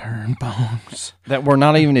you return bones that were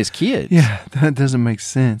not even his kids? Yeah, that doesn't make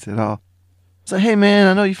sense at all. It's like, hey man,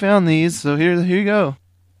 I know you found these, so here you go.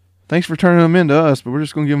 Thanks for turning them in to us, but we're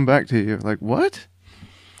just going to give them back to you. Like, what?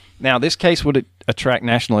 Now, this case would attract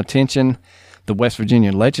national attention. The West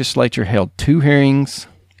Virginia legislature held 2 hearings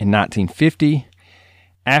in 1950.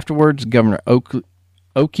 Afterwards, Governor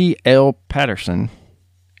Okie L. Patterson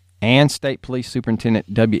and State Police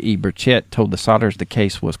Superintendent W.E. Burchett told the Sodders the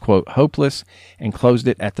case was, quote, hopeless, and closed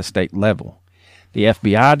it at the state level. The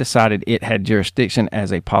FBI decided it had jurisdiction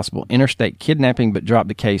as a possible interstate kidnapping, but dropped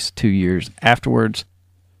the case 2 years afterwards,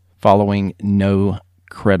 following no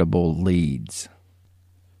credible leads.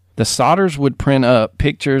 The Sodders would print up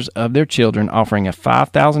pictures of their children, offering a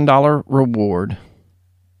 $5,000 reward,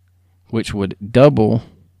 which would double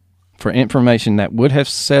for information that would have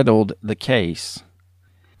settled the case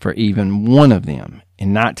for even one of them.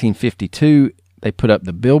 In 1952, they put up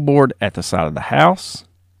the billboard at the side of the house.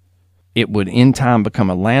 It would in time become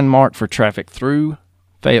a landmark for traffic through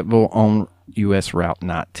Fayetteville on U.S. Route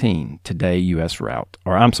 19,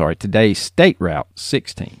 today's State Route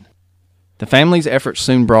 16. The family's efforts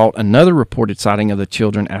soon brought another reported sighting of the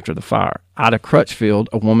children after the fire. Ida Crutchfield,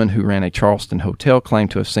 a woman who ran a Charleston hotel, claimed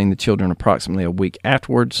to have seen the children approximately a week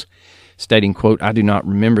afterwards, stating, quote, "I do not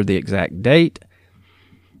remember the exact date.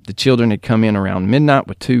 The children had come in around midnight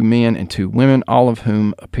with 2 men and 2 women, all of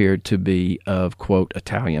whom appeared to be of, quote,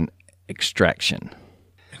 Italian extraction."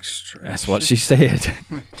 That's what she said.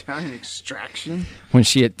 Italian extraction? When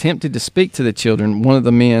she attempted to speak to the children, one of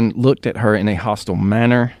the men looked at her in a hostile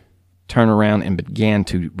manner, turned around, and began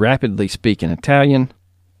to rapidly speak in Italian.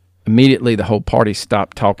 Immediately, the whole party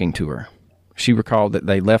stopped talking to her. She recalled that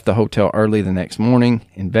they left the hotel early the next morning.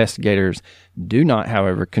 Investigators do not,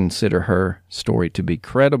 however, consider her story to be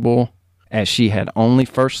credible, as she had only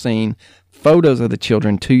first seen photos of the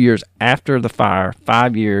children 2 years after the fire,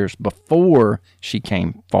 5 years before she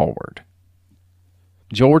came forward.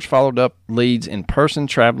 George followed up leads in person,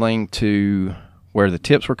 traveling to where the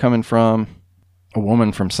tips were coming from. A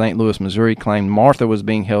woman from St. Louis, Missouri, claimed Martha was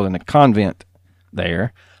being held in a convent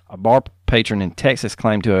there. A bar patron in Texas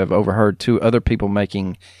claimed to have overheard 2 other people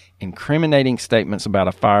making incriminating statements about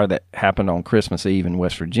a fire that happened on Christmas Eve in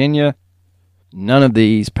West Virginia. None of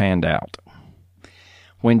these panned out.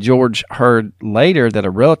 When George heard later that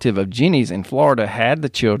a relative of Jenny's in Florida had the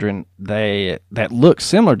children that looked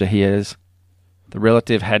similar to his, the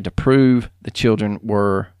relative had to prove the children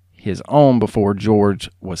were his own before George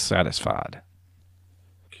was satisfied.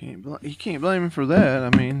 You can't blame him for that. I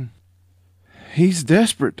mean, he's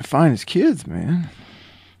desperate to find his kids, man.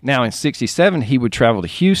 Now, in 1967, he would travel to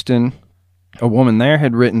Houston. A woman there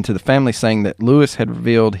had written to the family saying that Lewis had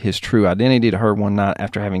revealed his true identity to her one night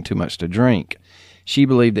after having too much to drink. She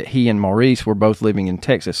believed that he and Maurice were both living in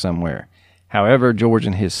Texas somewhere. However, George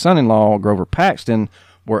and his son-in-law, Grover Paxton,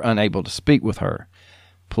 were unable to speak with her.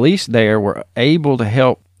 Police there were able to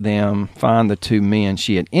help them find the 2 men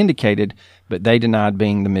she had indicated, but they denied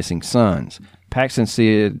being the missing sons. Paxton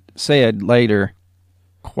said later,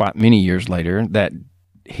 quite many years later, that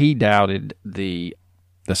he doubted the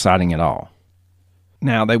sighting at all.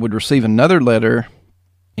 Now, they would receive another letter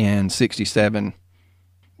in 1967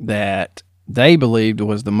 that they believed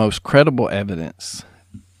was the most credible evidence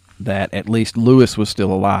that at least Lewis was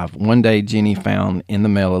still alive. One day, Jenny found in the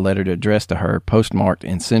mail a letter addressed to her, postmarked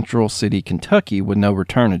in Central City, Kentucky, with no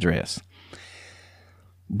return address.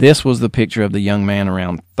 This was the picture of the young man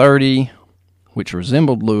around 30, which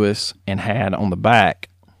resembled Lewis and had on the back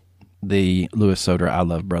the Lewis Soder, "I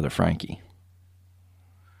love Brother Frankie."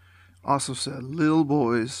 Also said, "Little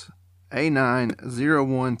boys,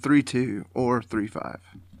 A90132 or 35.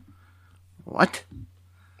 What?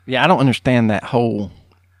 Yeah, I don't understand that whole...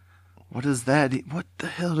 What is that? What the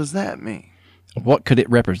hell does that mean? What could it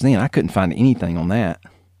represent? I couldn't find anything on that.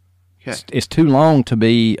 Okay. It's too long to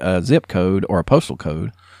be a zip code or a postal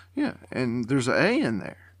code. Yeah, and there's an A in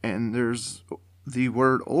there, and there's the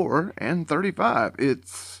word "or" and 35.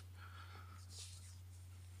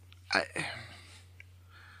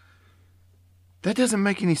 That doesn't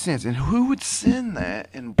make any sense. And who would send that,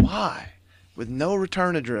 and why? With no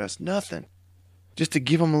return address, nothing. Just to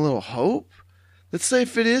give him a little hope? Let's say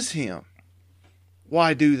if it is him.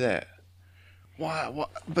 Why do that? Why?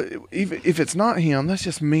 But if it's not him, that's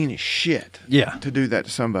just mean as shit. Yeah. To do that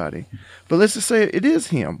to somebody. But let's just say it is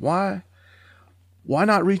him. Why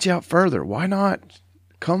not reach out further? Why not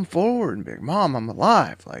come forward and be like, "Mom, I'm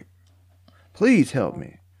alive. Like, please help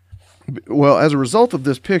me." Well, as a result of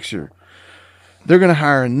this picture, they're going to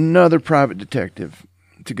hire another private detective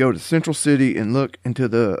to go to Central City and look into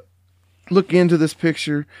this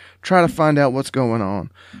picture, try to find out what's going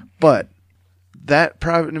on. But that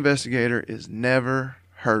private investigator is never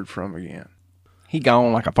heard from again. He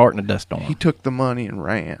gone like a fart in a dust storm. He took the money and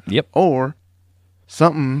ran. Yep. Or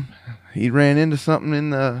he ran into something in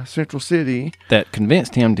the Central City that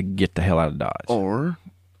convinced him to get the hell out of Dodge. Or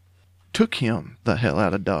took him the hell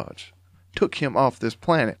out of Dodge. Took him off this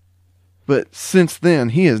planet. But since then,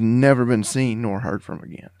 he has never been seen nor heard from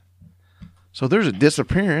again. So there's a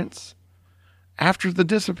disappearance after the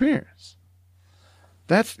disappearance.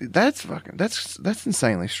 That's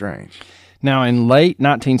insanely strange. Now, in late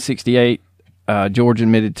 1968, George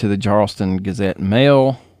admitted to the Charleston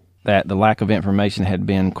Gazette-Mail that the lack of information had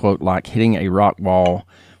been, quote, like hitting a rock wall.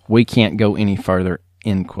 We can't go any further,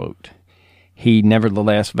 end quote. He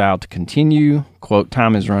nevertheless vowed to continue, quote,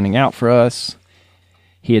 time is running out for us.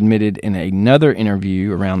 He admitted in another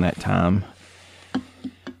interview around that time,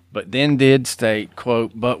 but then did state,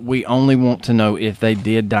 quote, but we only want to know if they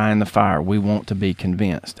did die in the fire. We want to be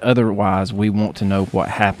convinced. Otherwise, we want to know what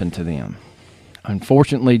happened to them.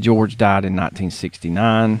 Unfortunately, George died in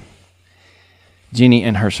 1969. Jenny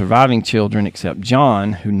and her surviving children, except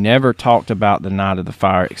John, who never talked about the night of the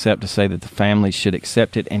fire except to say that the family should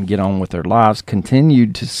accept it and get on with their lives,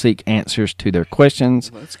 continued to seek answers to their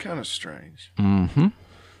questions. Well, that's kind of strange. Mm-hmm.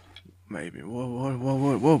 Maybe.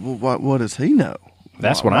 What does he know?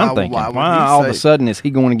 That's what I'm thinking. Why all of a sudden is he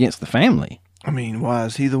going against the family? I mean, why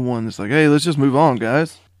is he the one that's like, hey, let's just move on,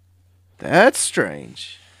 guys? That's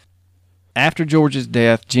strange. After George's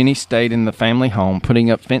death, Jenny stayed in the family home,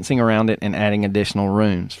 putting up fencing around it and adding additional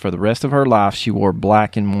rooms. For the rest of her life, she wore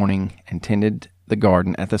black in mourning and tended the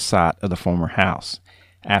garden at the site of the former house.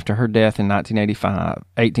 After her death in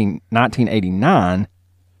 1989,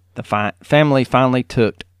 the family finally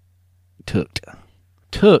took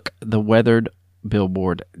the weathered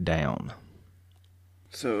billboard down.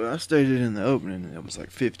 So I stated in the opening that it was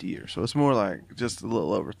like 50 years, so it's more like just a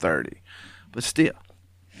little over 30. But still,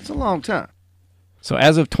 it's a long time. So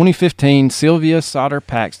as of 2015, Sylvia Sodder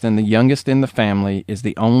Paxton, the youngest in the family, is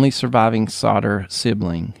the only surviving Sodder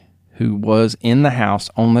sibling who was in the house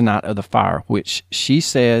on the night of the fire, which she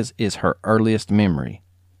says is her earliest memory.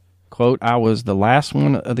 Quote, I was the last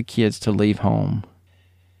one of the kids to leave home.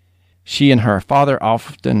 She and her father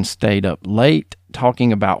often stayed up late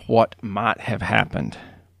talking about what might have happened.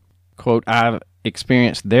 Quote, I've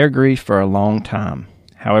experienced their grief for a long time.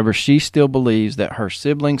 However, she still believes that her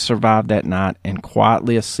siblings survived that night and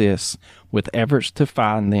quietly assists with efforts to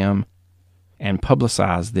find them and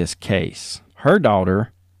publicize this case. Her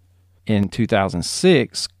daughter, in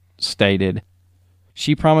 2006, stated,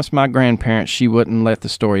 she promised my grandparents she wouldn't let the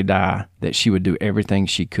story die, that she would do everything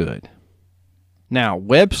she could. Now,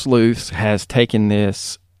 Web Sleuths has taken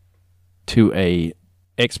this to a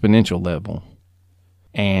exponential level,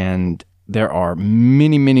 and there are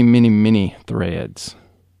many threads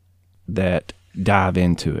that dive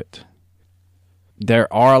into it.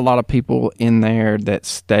 There are a lot of people in there that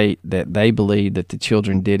state that they believe that the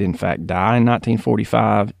children did in fact die in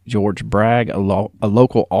 1945. George Bragg, a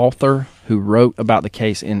local author who wrote about the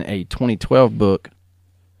case in a 2012 book,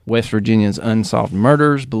 West Virginia's Unsolved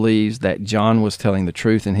Murders, believes that John was telling the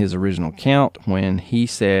truth in his original account when he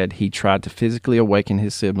said he tried to physically awaken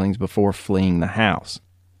his siblings before fleeing the house.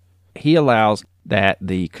 He allows that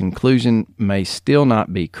the conclusion may still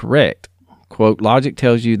not be correct. Quote, logic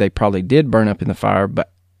tells you they probably did burn up in the fire,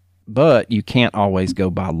 but you can't always go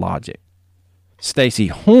by logic. Stacey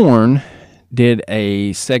Horn did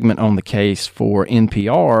a segment on the case for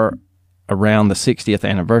NPR around the 60th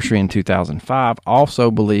anniversary in 2005,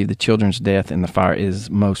 also believed the children's death in the fire is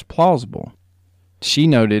most plausible. She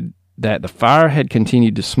noted that the fire had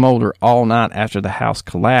continued to smolder all night after the house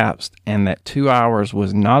collapsed, and that 2 hours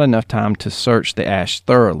was not enough time to search the ash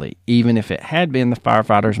thoroughly. Even if it had been, the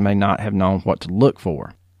firefighters may not have known what to look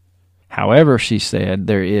for. However, she said,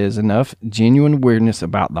 there is enough genuine weirdness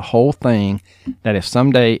about the whole thing that if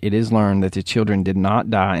someday it is learned that the children did not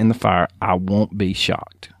die in the fire, I won't be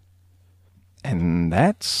shocked. And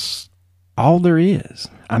that's all there is.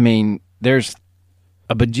 I mean, there's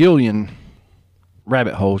a bajillion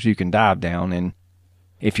rabbit holes you can dive down, and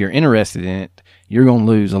if you're interested in it, you're going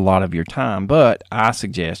to lose a lot of your time. But I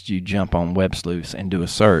suggest you jump on Web Sleuths and do a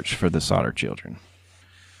search for the Sodder children.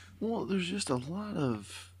 Well, there's just a lot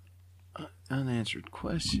of unanswered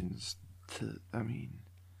questions.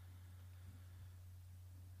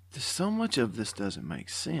 So much of this doesn't make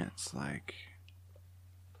sense. Like,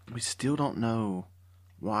 we still don't know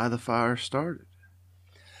why the fire started.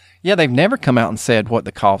 Yeah, they've never come out and said what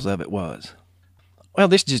the cause of it was. Well,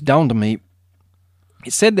 this just dawned on me.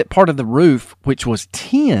 It said that part of the roof, which was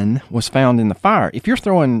tin, was found in the fire. If you're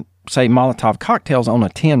throwing, say, Molotov cocktails on a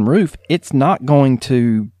tin roof, it's not going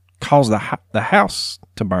to cause the house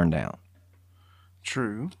to burn down.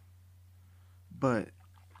 True. But,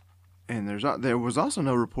 and there was also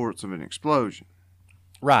no reports of an explosion.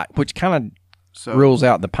 Right, which kind of rules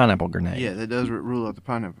out the pineapple grenade. Yeah, that does rule out the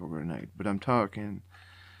pineapple grenade. But I'm talking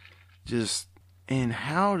just, and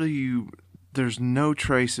how do you... There's no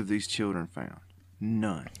trace of these children found.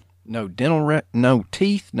 None. No no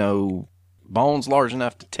teeth, no bones large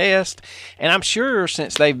enough to test. And I'm sure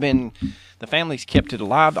since the family's kept it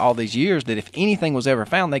alive all these years, that if anything was ever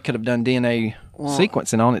found, they could have done DNA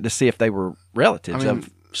sequencing on it to see if they were relatives of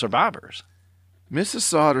survivors. Mrs.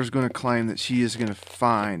 Sodder's going to claim that she is going to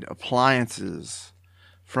find appliances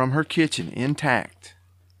from her kitchen intact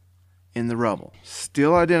in the rubble.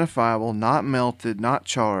 Still identifiable, not melted, not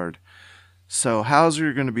charred. So how's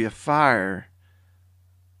there going to be a fire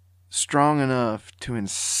strong enough to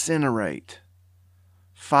incinerate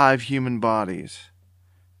 5 human bodies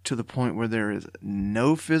to the point where there is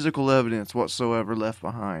no physical evidence whatsoever left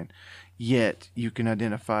behind, yet you can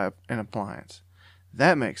identify an appliance?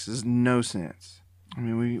 That makes no sense. I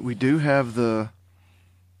mean, we do have the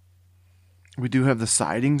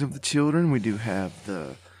sightings of the children. We do have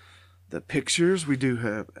the pictures. We do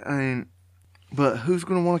have. I mean, but who's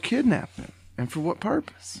going to want to kidnap them, and for what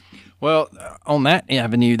purpose? Well, on that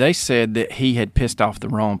avenue, they said that he had pissed off the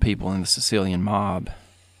wrong people in the Sicilian mob,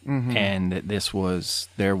 and that this was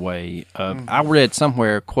their way of. I read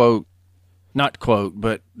somewhere not quote,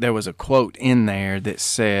 but there was a quote in there that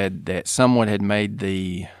said that someone had made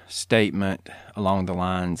the statement along the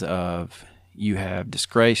lines of, "You have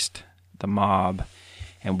disgraced the mob,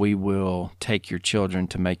 and we will take your children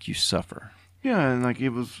to make you suffer." Yeah, and like it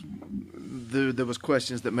was, there was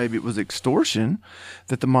questions that maybe it was extortion,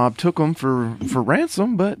 that the mob took them for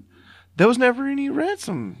ransom, but there was never any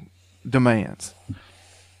ransom demands.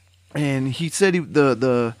 And he said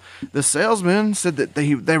the salesman said that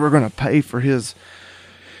they were going to pay for his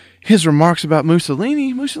remarks about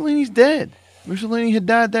Mussolini. Mussolini's dead. Mussolini had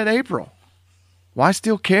died that April. Why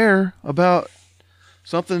still care about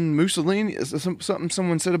something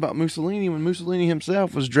someone said about Mussolini when Mussolini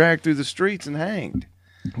himself was dragged through the streets and hanged?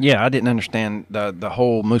 Yeah, I didn't understand the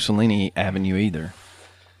whole Mussolini avenue either.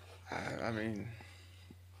 I mean,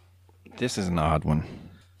 this is an odd one.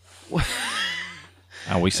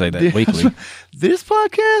 We say that weekly. This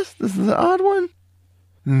podcast? This is an odd one?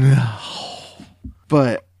 No.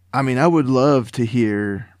 But, I mean, I would love to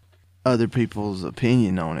hear other people's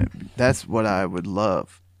opinion on it. That's what I would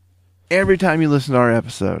love. Every time you listen to our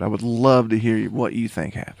episode, I would love to hear what you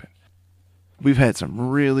think happened. We've had some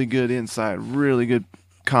really good insight, really good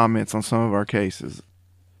comments on some of our cases.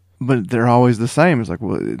 But they're always the same. It's like,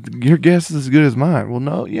 well, your guess is as good as mine. Well,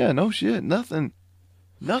 no shit. Nothing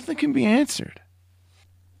can be answered.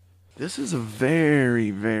 This is a very,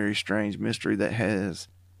 very strange mystery that has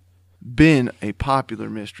been a popular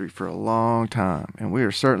mystery for a long time, and we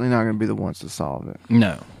are certainly not going to be the ones to solve it.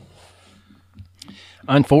 No.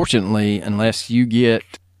 Unfortunately, unless you get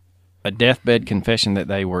a deathbed confession that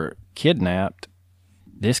they were kidnapped,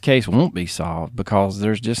 this case won't be solved because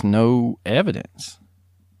there's just no evidence.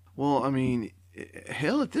 Well, I mean,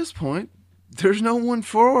 hell, at this point, there's no one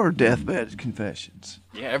for deathbed confessions.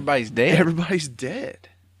 Yeah, everybody's dead. Everybody's dead.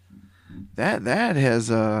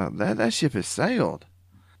 That ship has sailed,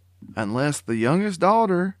 unless the youngest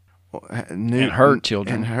daughter and her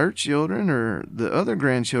children or the other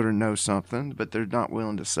grandchildren know something, but they're not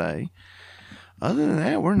willing to say. Other than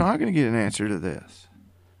that, we're not going to get an answer to this.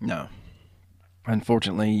 No,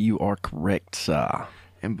 unfortunately, you are correct, sir.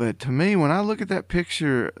 But to me, when I look at that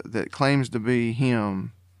picture that claims to be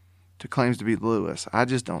him, claims to be Lewis, I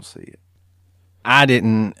just don't see it. I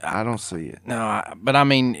don't see it. No, but I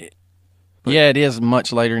mean. Yeah, it is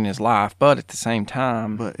much later in his life, but at the same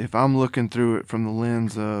time... But if I'm looking through it from the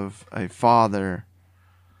lens of a father...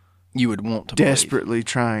 You would want to desperately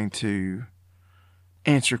trying to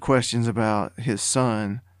answer questions about his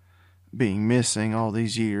son being missing all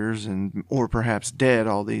these years or perhaps dead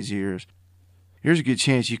all these years, here's a good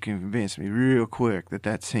chance you can convince me real quick that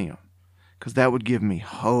that's him. Because that would give me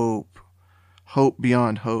hope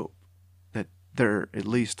beyond hope, that they're at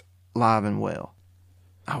least alive and well.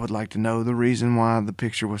 I would like to know the reason why the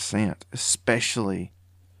picture was sent, especially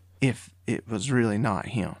if it was really not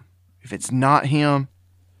him. If it's not him,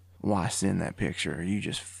 why send that picture? Are you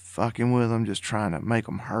just fucking with them, just trying to make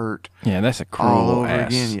them hurt? Yeah, that's a cruel all over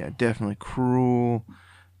ass. again. Yeah, definitely cruel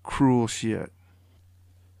shit.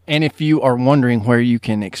 And if you are wondering where you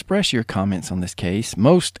can express your comments on this case,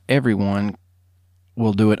 most everyone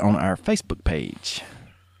will do it on our Facebook page,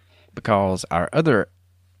 because our other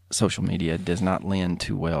social media does not lend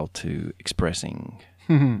too well to expressing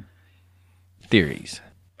theories.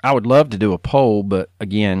 I would love to do a poll, but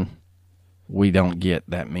again, we don't get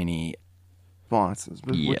that many responses,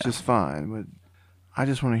 which is fine. But I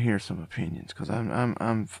just want to hear some opinions, because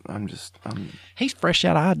he's fresh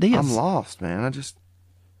out of ideas. I'm lost, man.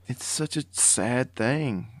 It's such a sad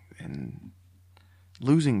thing, and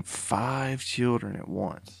losing 5 children at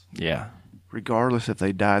once. Yeah. Regardless if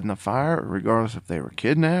they died in the fire, or regardless if they were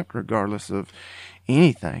kidnapped, regardless of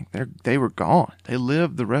anything, they were gone. They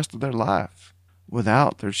lived the rest of their life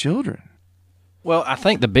without their children. Well, I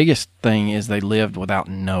think the biggest thing is they lived without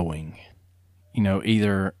knowing. You know,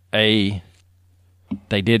 either A,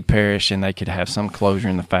 they did perish and they could have some closure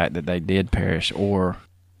in the fact that they did perish, or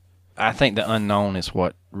I think the unknown is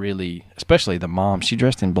what really, especially the mom, she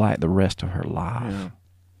dressed in black the rest of her life. Yeah.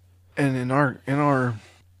 And in our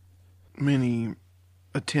many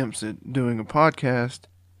attempts at doing a podcast,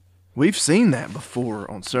 we've seen that before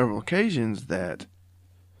on several occasions, that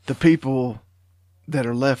the people that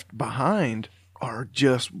are left behind are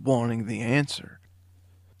just wanting the answer.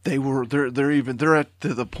 they're at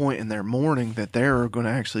the point in their mourning that they're going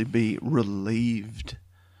to actually be relieved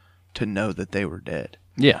to know that they were dead.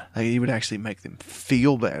 Yeah. Like, it would actually make them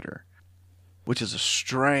feel better, which is a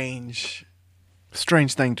strange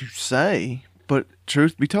thing to say, but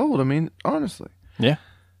truth be told, I mean, honestly. Yeah.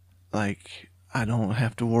 Like, I don't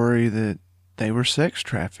have to worry that they were sex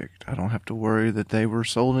trafficked. I don't have to worry that they were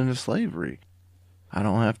sold into slavery. I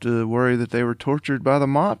don't have to worry that they were tortured by the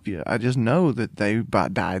mafia. I just know that they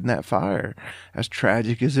died in that fire. As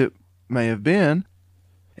tragic as it may have been,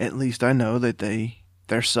 at least I know that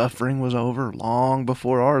their suffering was over long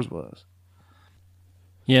before ours was.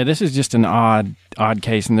 Yeah, this is just an odd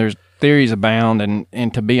case, and there's theories abound,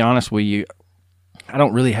 and to be honest with you, I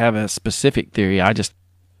don't really have a specific theory.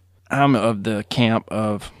 I'm of the camp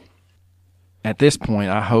of, at this point,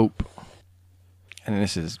 I hope, and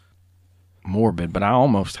this is morbid, but I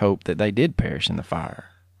almost hope that they did perish in the fire.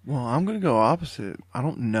 Well, I'm going to go opposite. I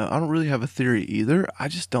don't know. I don't really have a theory either.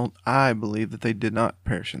 I believe that they did not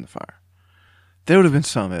perish in the fire. There would have been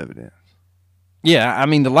some evidence. Yeah, I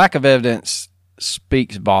mean, the lack of evidence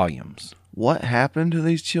speaks volumes. What happened to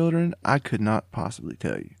these children, I could not possibly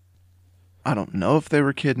tell you. I don't know if they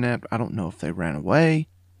were kidnapped. I don't know if they ran away.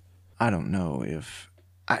 I don't know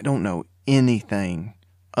anything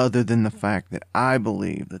other than the fact that I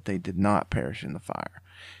believe that they did not perish in the fire.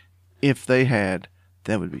 If they had,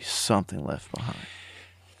 there would be something left behind.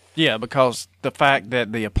 Yeah, because the fact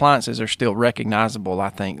that the appliances are still recognizable, I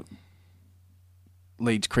think,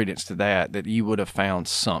 leads credence to that you would have found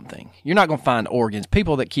something. You're not going to find organs.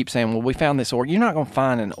 People that keep saying, well, we found this organ, you're not going to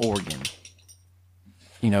find an organ.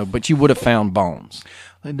 But you would have found bones.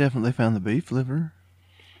 They definitely found the beef liver.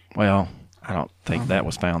 Well, I don't think that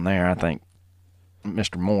was found there. I think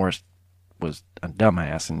Mr. Morris was a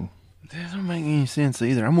dumbass, and that doesn't make any sense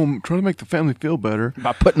either. I'm going to try to make the family feel better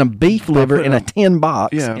by putting a beef liver in a tin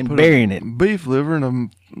box and burying it. Beef liver in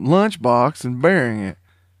a lunch box and burying it.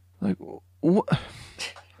 Like, what?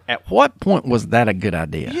 At what point was that a good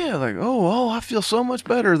idea? Yeah, like, oh, I feel so much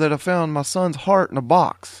better that I found my son's heart in a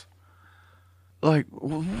box. Like,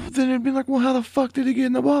 then it'd be like, well, how the fuck did he get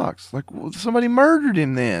in the box? Like, well, somebody murdered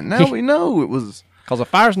him then. Now we know it was. Because a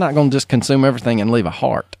fire's not going to just consume everything and leave a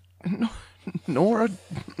heart. Nor a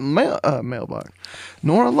mailbox.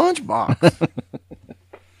 Nor a lunchbox.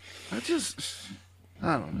 I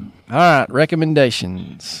don't know. All right,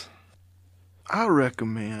 recommendations. I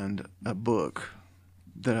recommend a book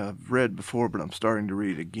that I've read before, but I'm starting to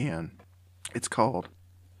read again. It's called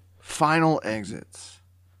Final Exits.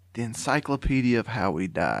 The Encyclopedia of How We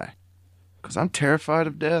Die. Because I'm terrified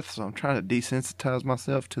of death, so I'm trying to desensitize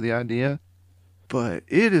myself to the idea. But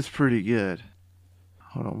it is pretty good.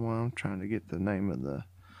 Hold on, I'm trying to get the name of the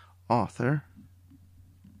author.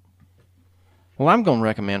 Well, I'm going to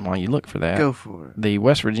recommend, while you look for that, go for it. The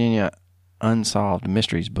West Virginia Unsolved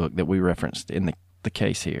Mysteries book that we referenced in the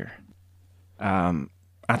case here.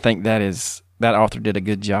 I think that author did a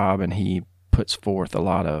good job, and he puts forth a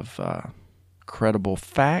lot of credible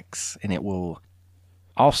facts, and it will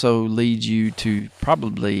also lead you to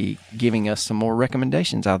probably giving us some more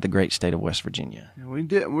recommendations out of the great state of West Virginia. We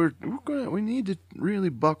need to really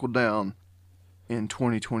buckle down in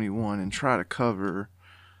 2021 and try to cover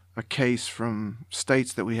a case from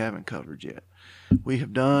states that we haven't covered yet. We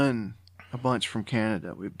have done a bunch from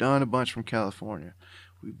Canada. We've done a bunch from California.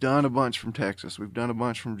 We've done a bunch from Texas. We've done a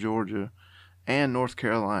bunch from Georgia and North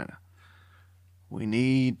Carolina. We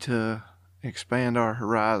need to expand our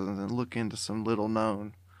horizons and look into some little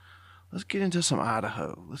known. Let's get into some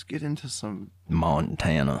Idaho. Let's get into some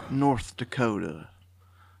Montana, North Dakota.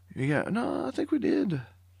 I think we did.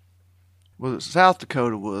 Well, South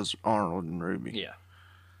Dakota was Arnold and Ruby. Yeah.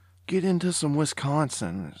 Get into some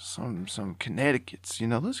Wisconsin, some Connecticut's.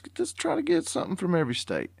 Let's try to get something from every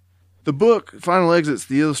state. The book Final Exits: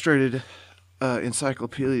 The Illustrated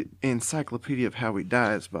Encyclopedia of How We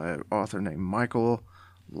Die is by an author named Michael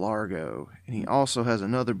Largo, and he also has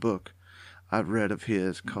another book I've read of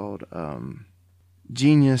his called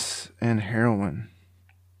Genius and Heroin.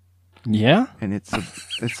 Yeah, and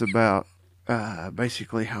it's about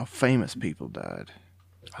basically how famous people died.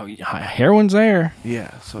 Oh, heroin's there.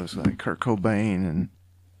 Yeah, so it's like Kurt Cobain and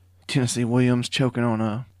Tennessee Williams choking on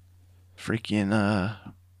a freaking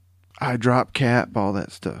eye drop cap, all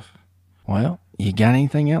that stuff. Well, you got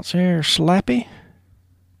anything else there, Slappy?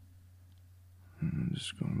 I'm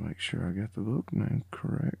just going to make sure I got the book name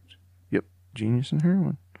correct. Yep, Genius and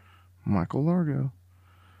Heroin. Michael Largo.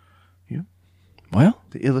 Yep. Well,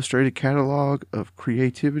 The Illustrated Catalog of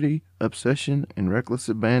Creativity, Obsession, and Reckless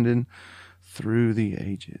Abandon Through the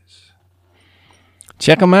Ages.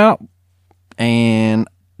 Check them out. And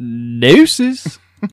deuces.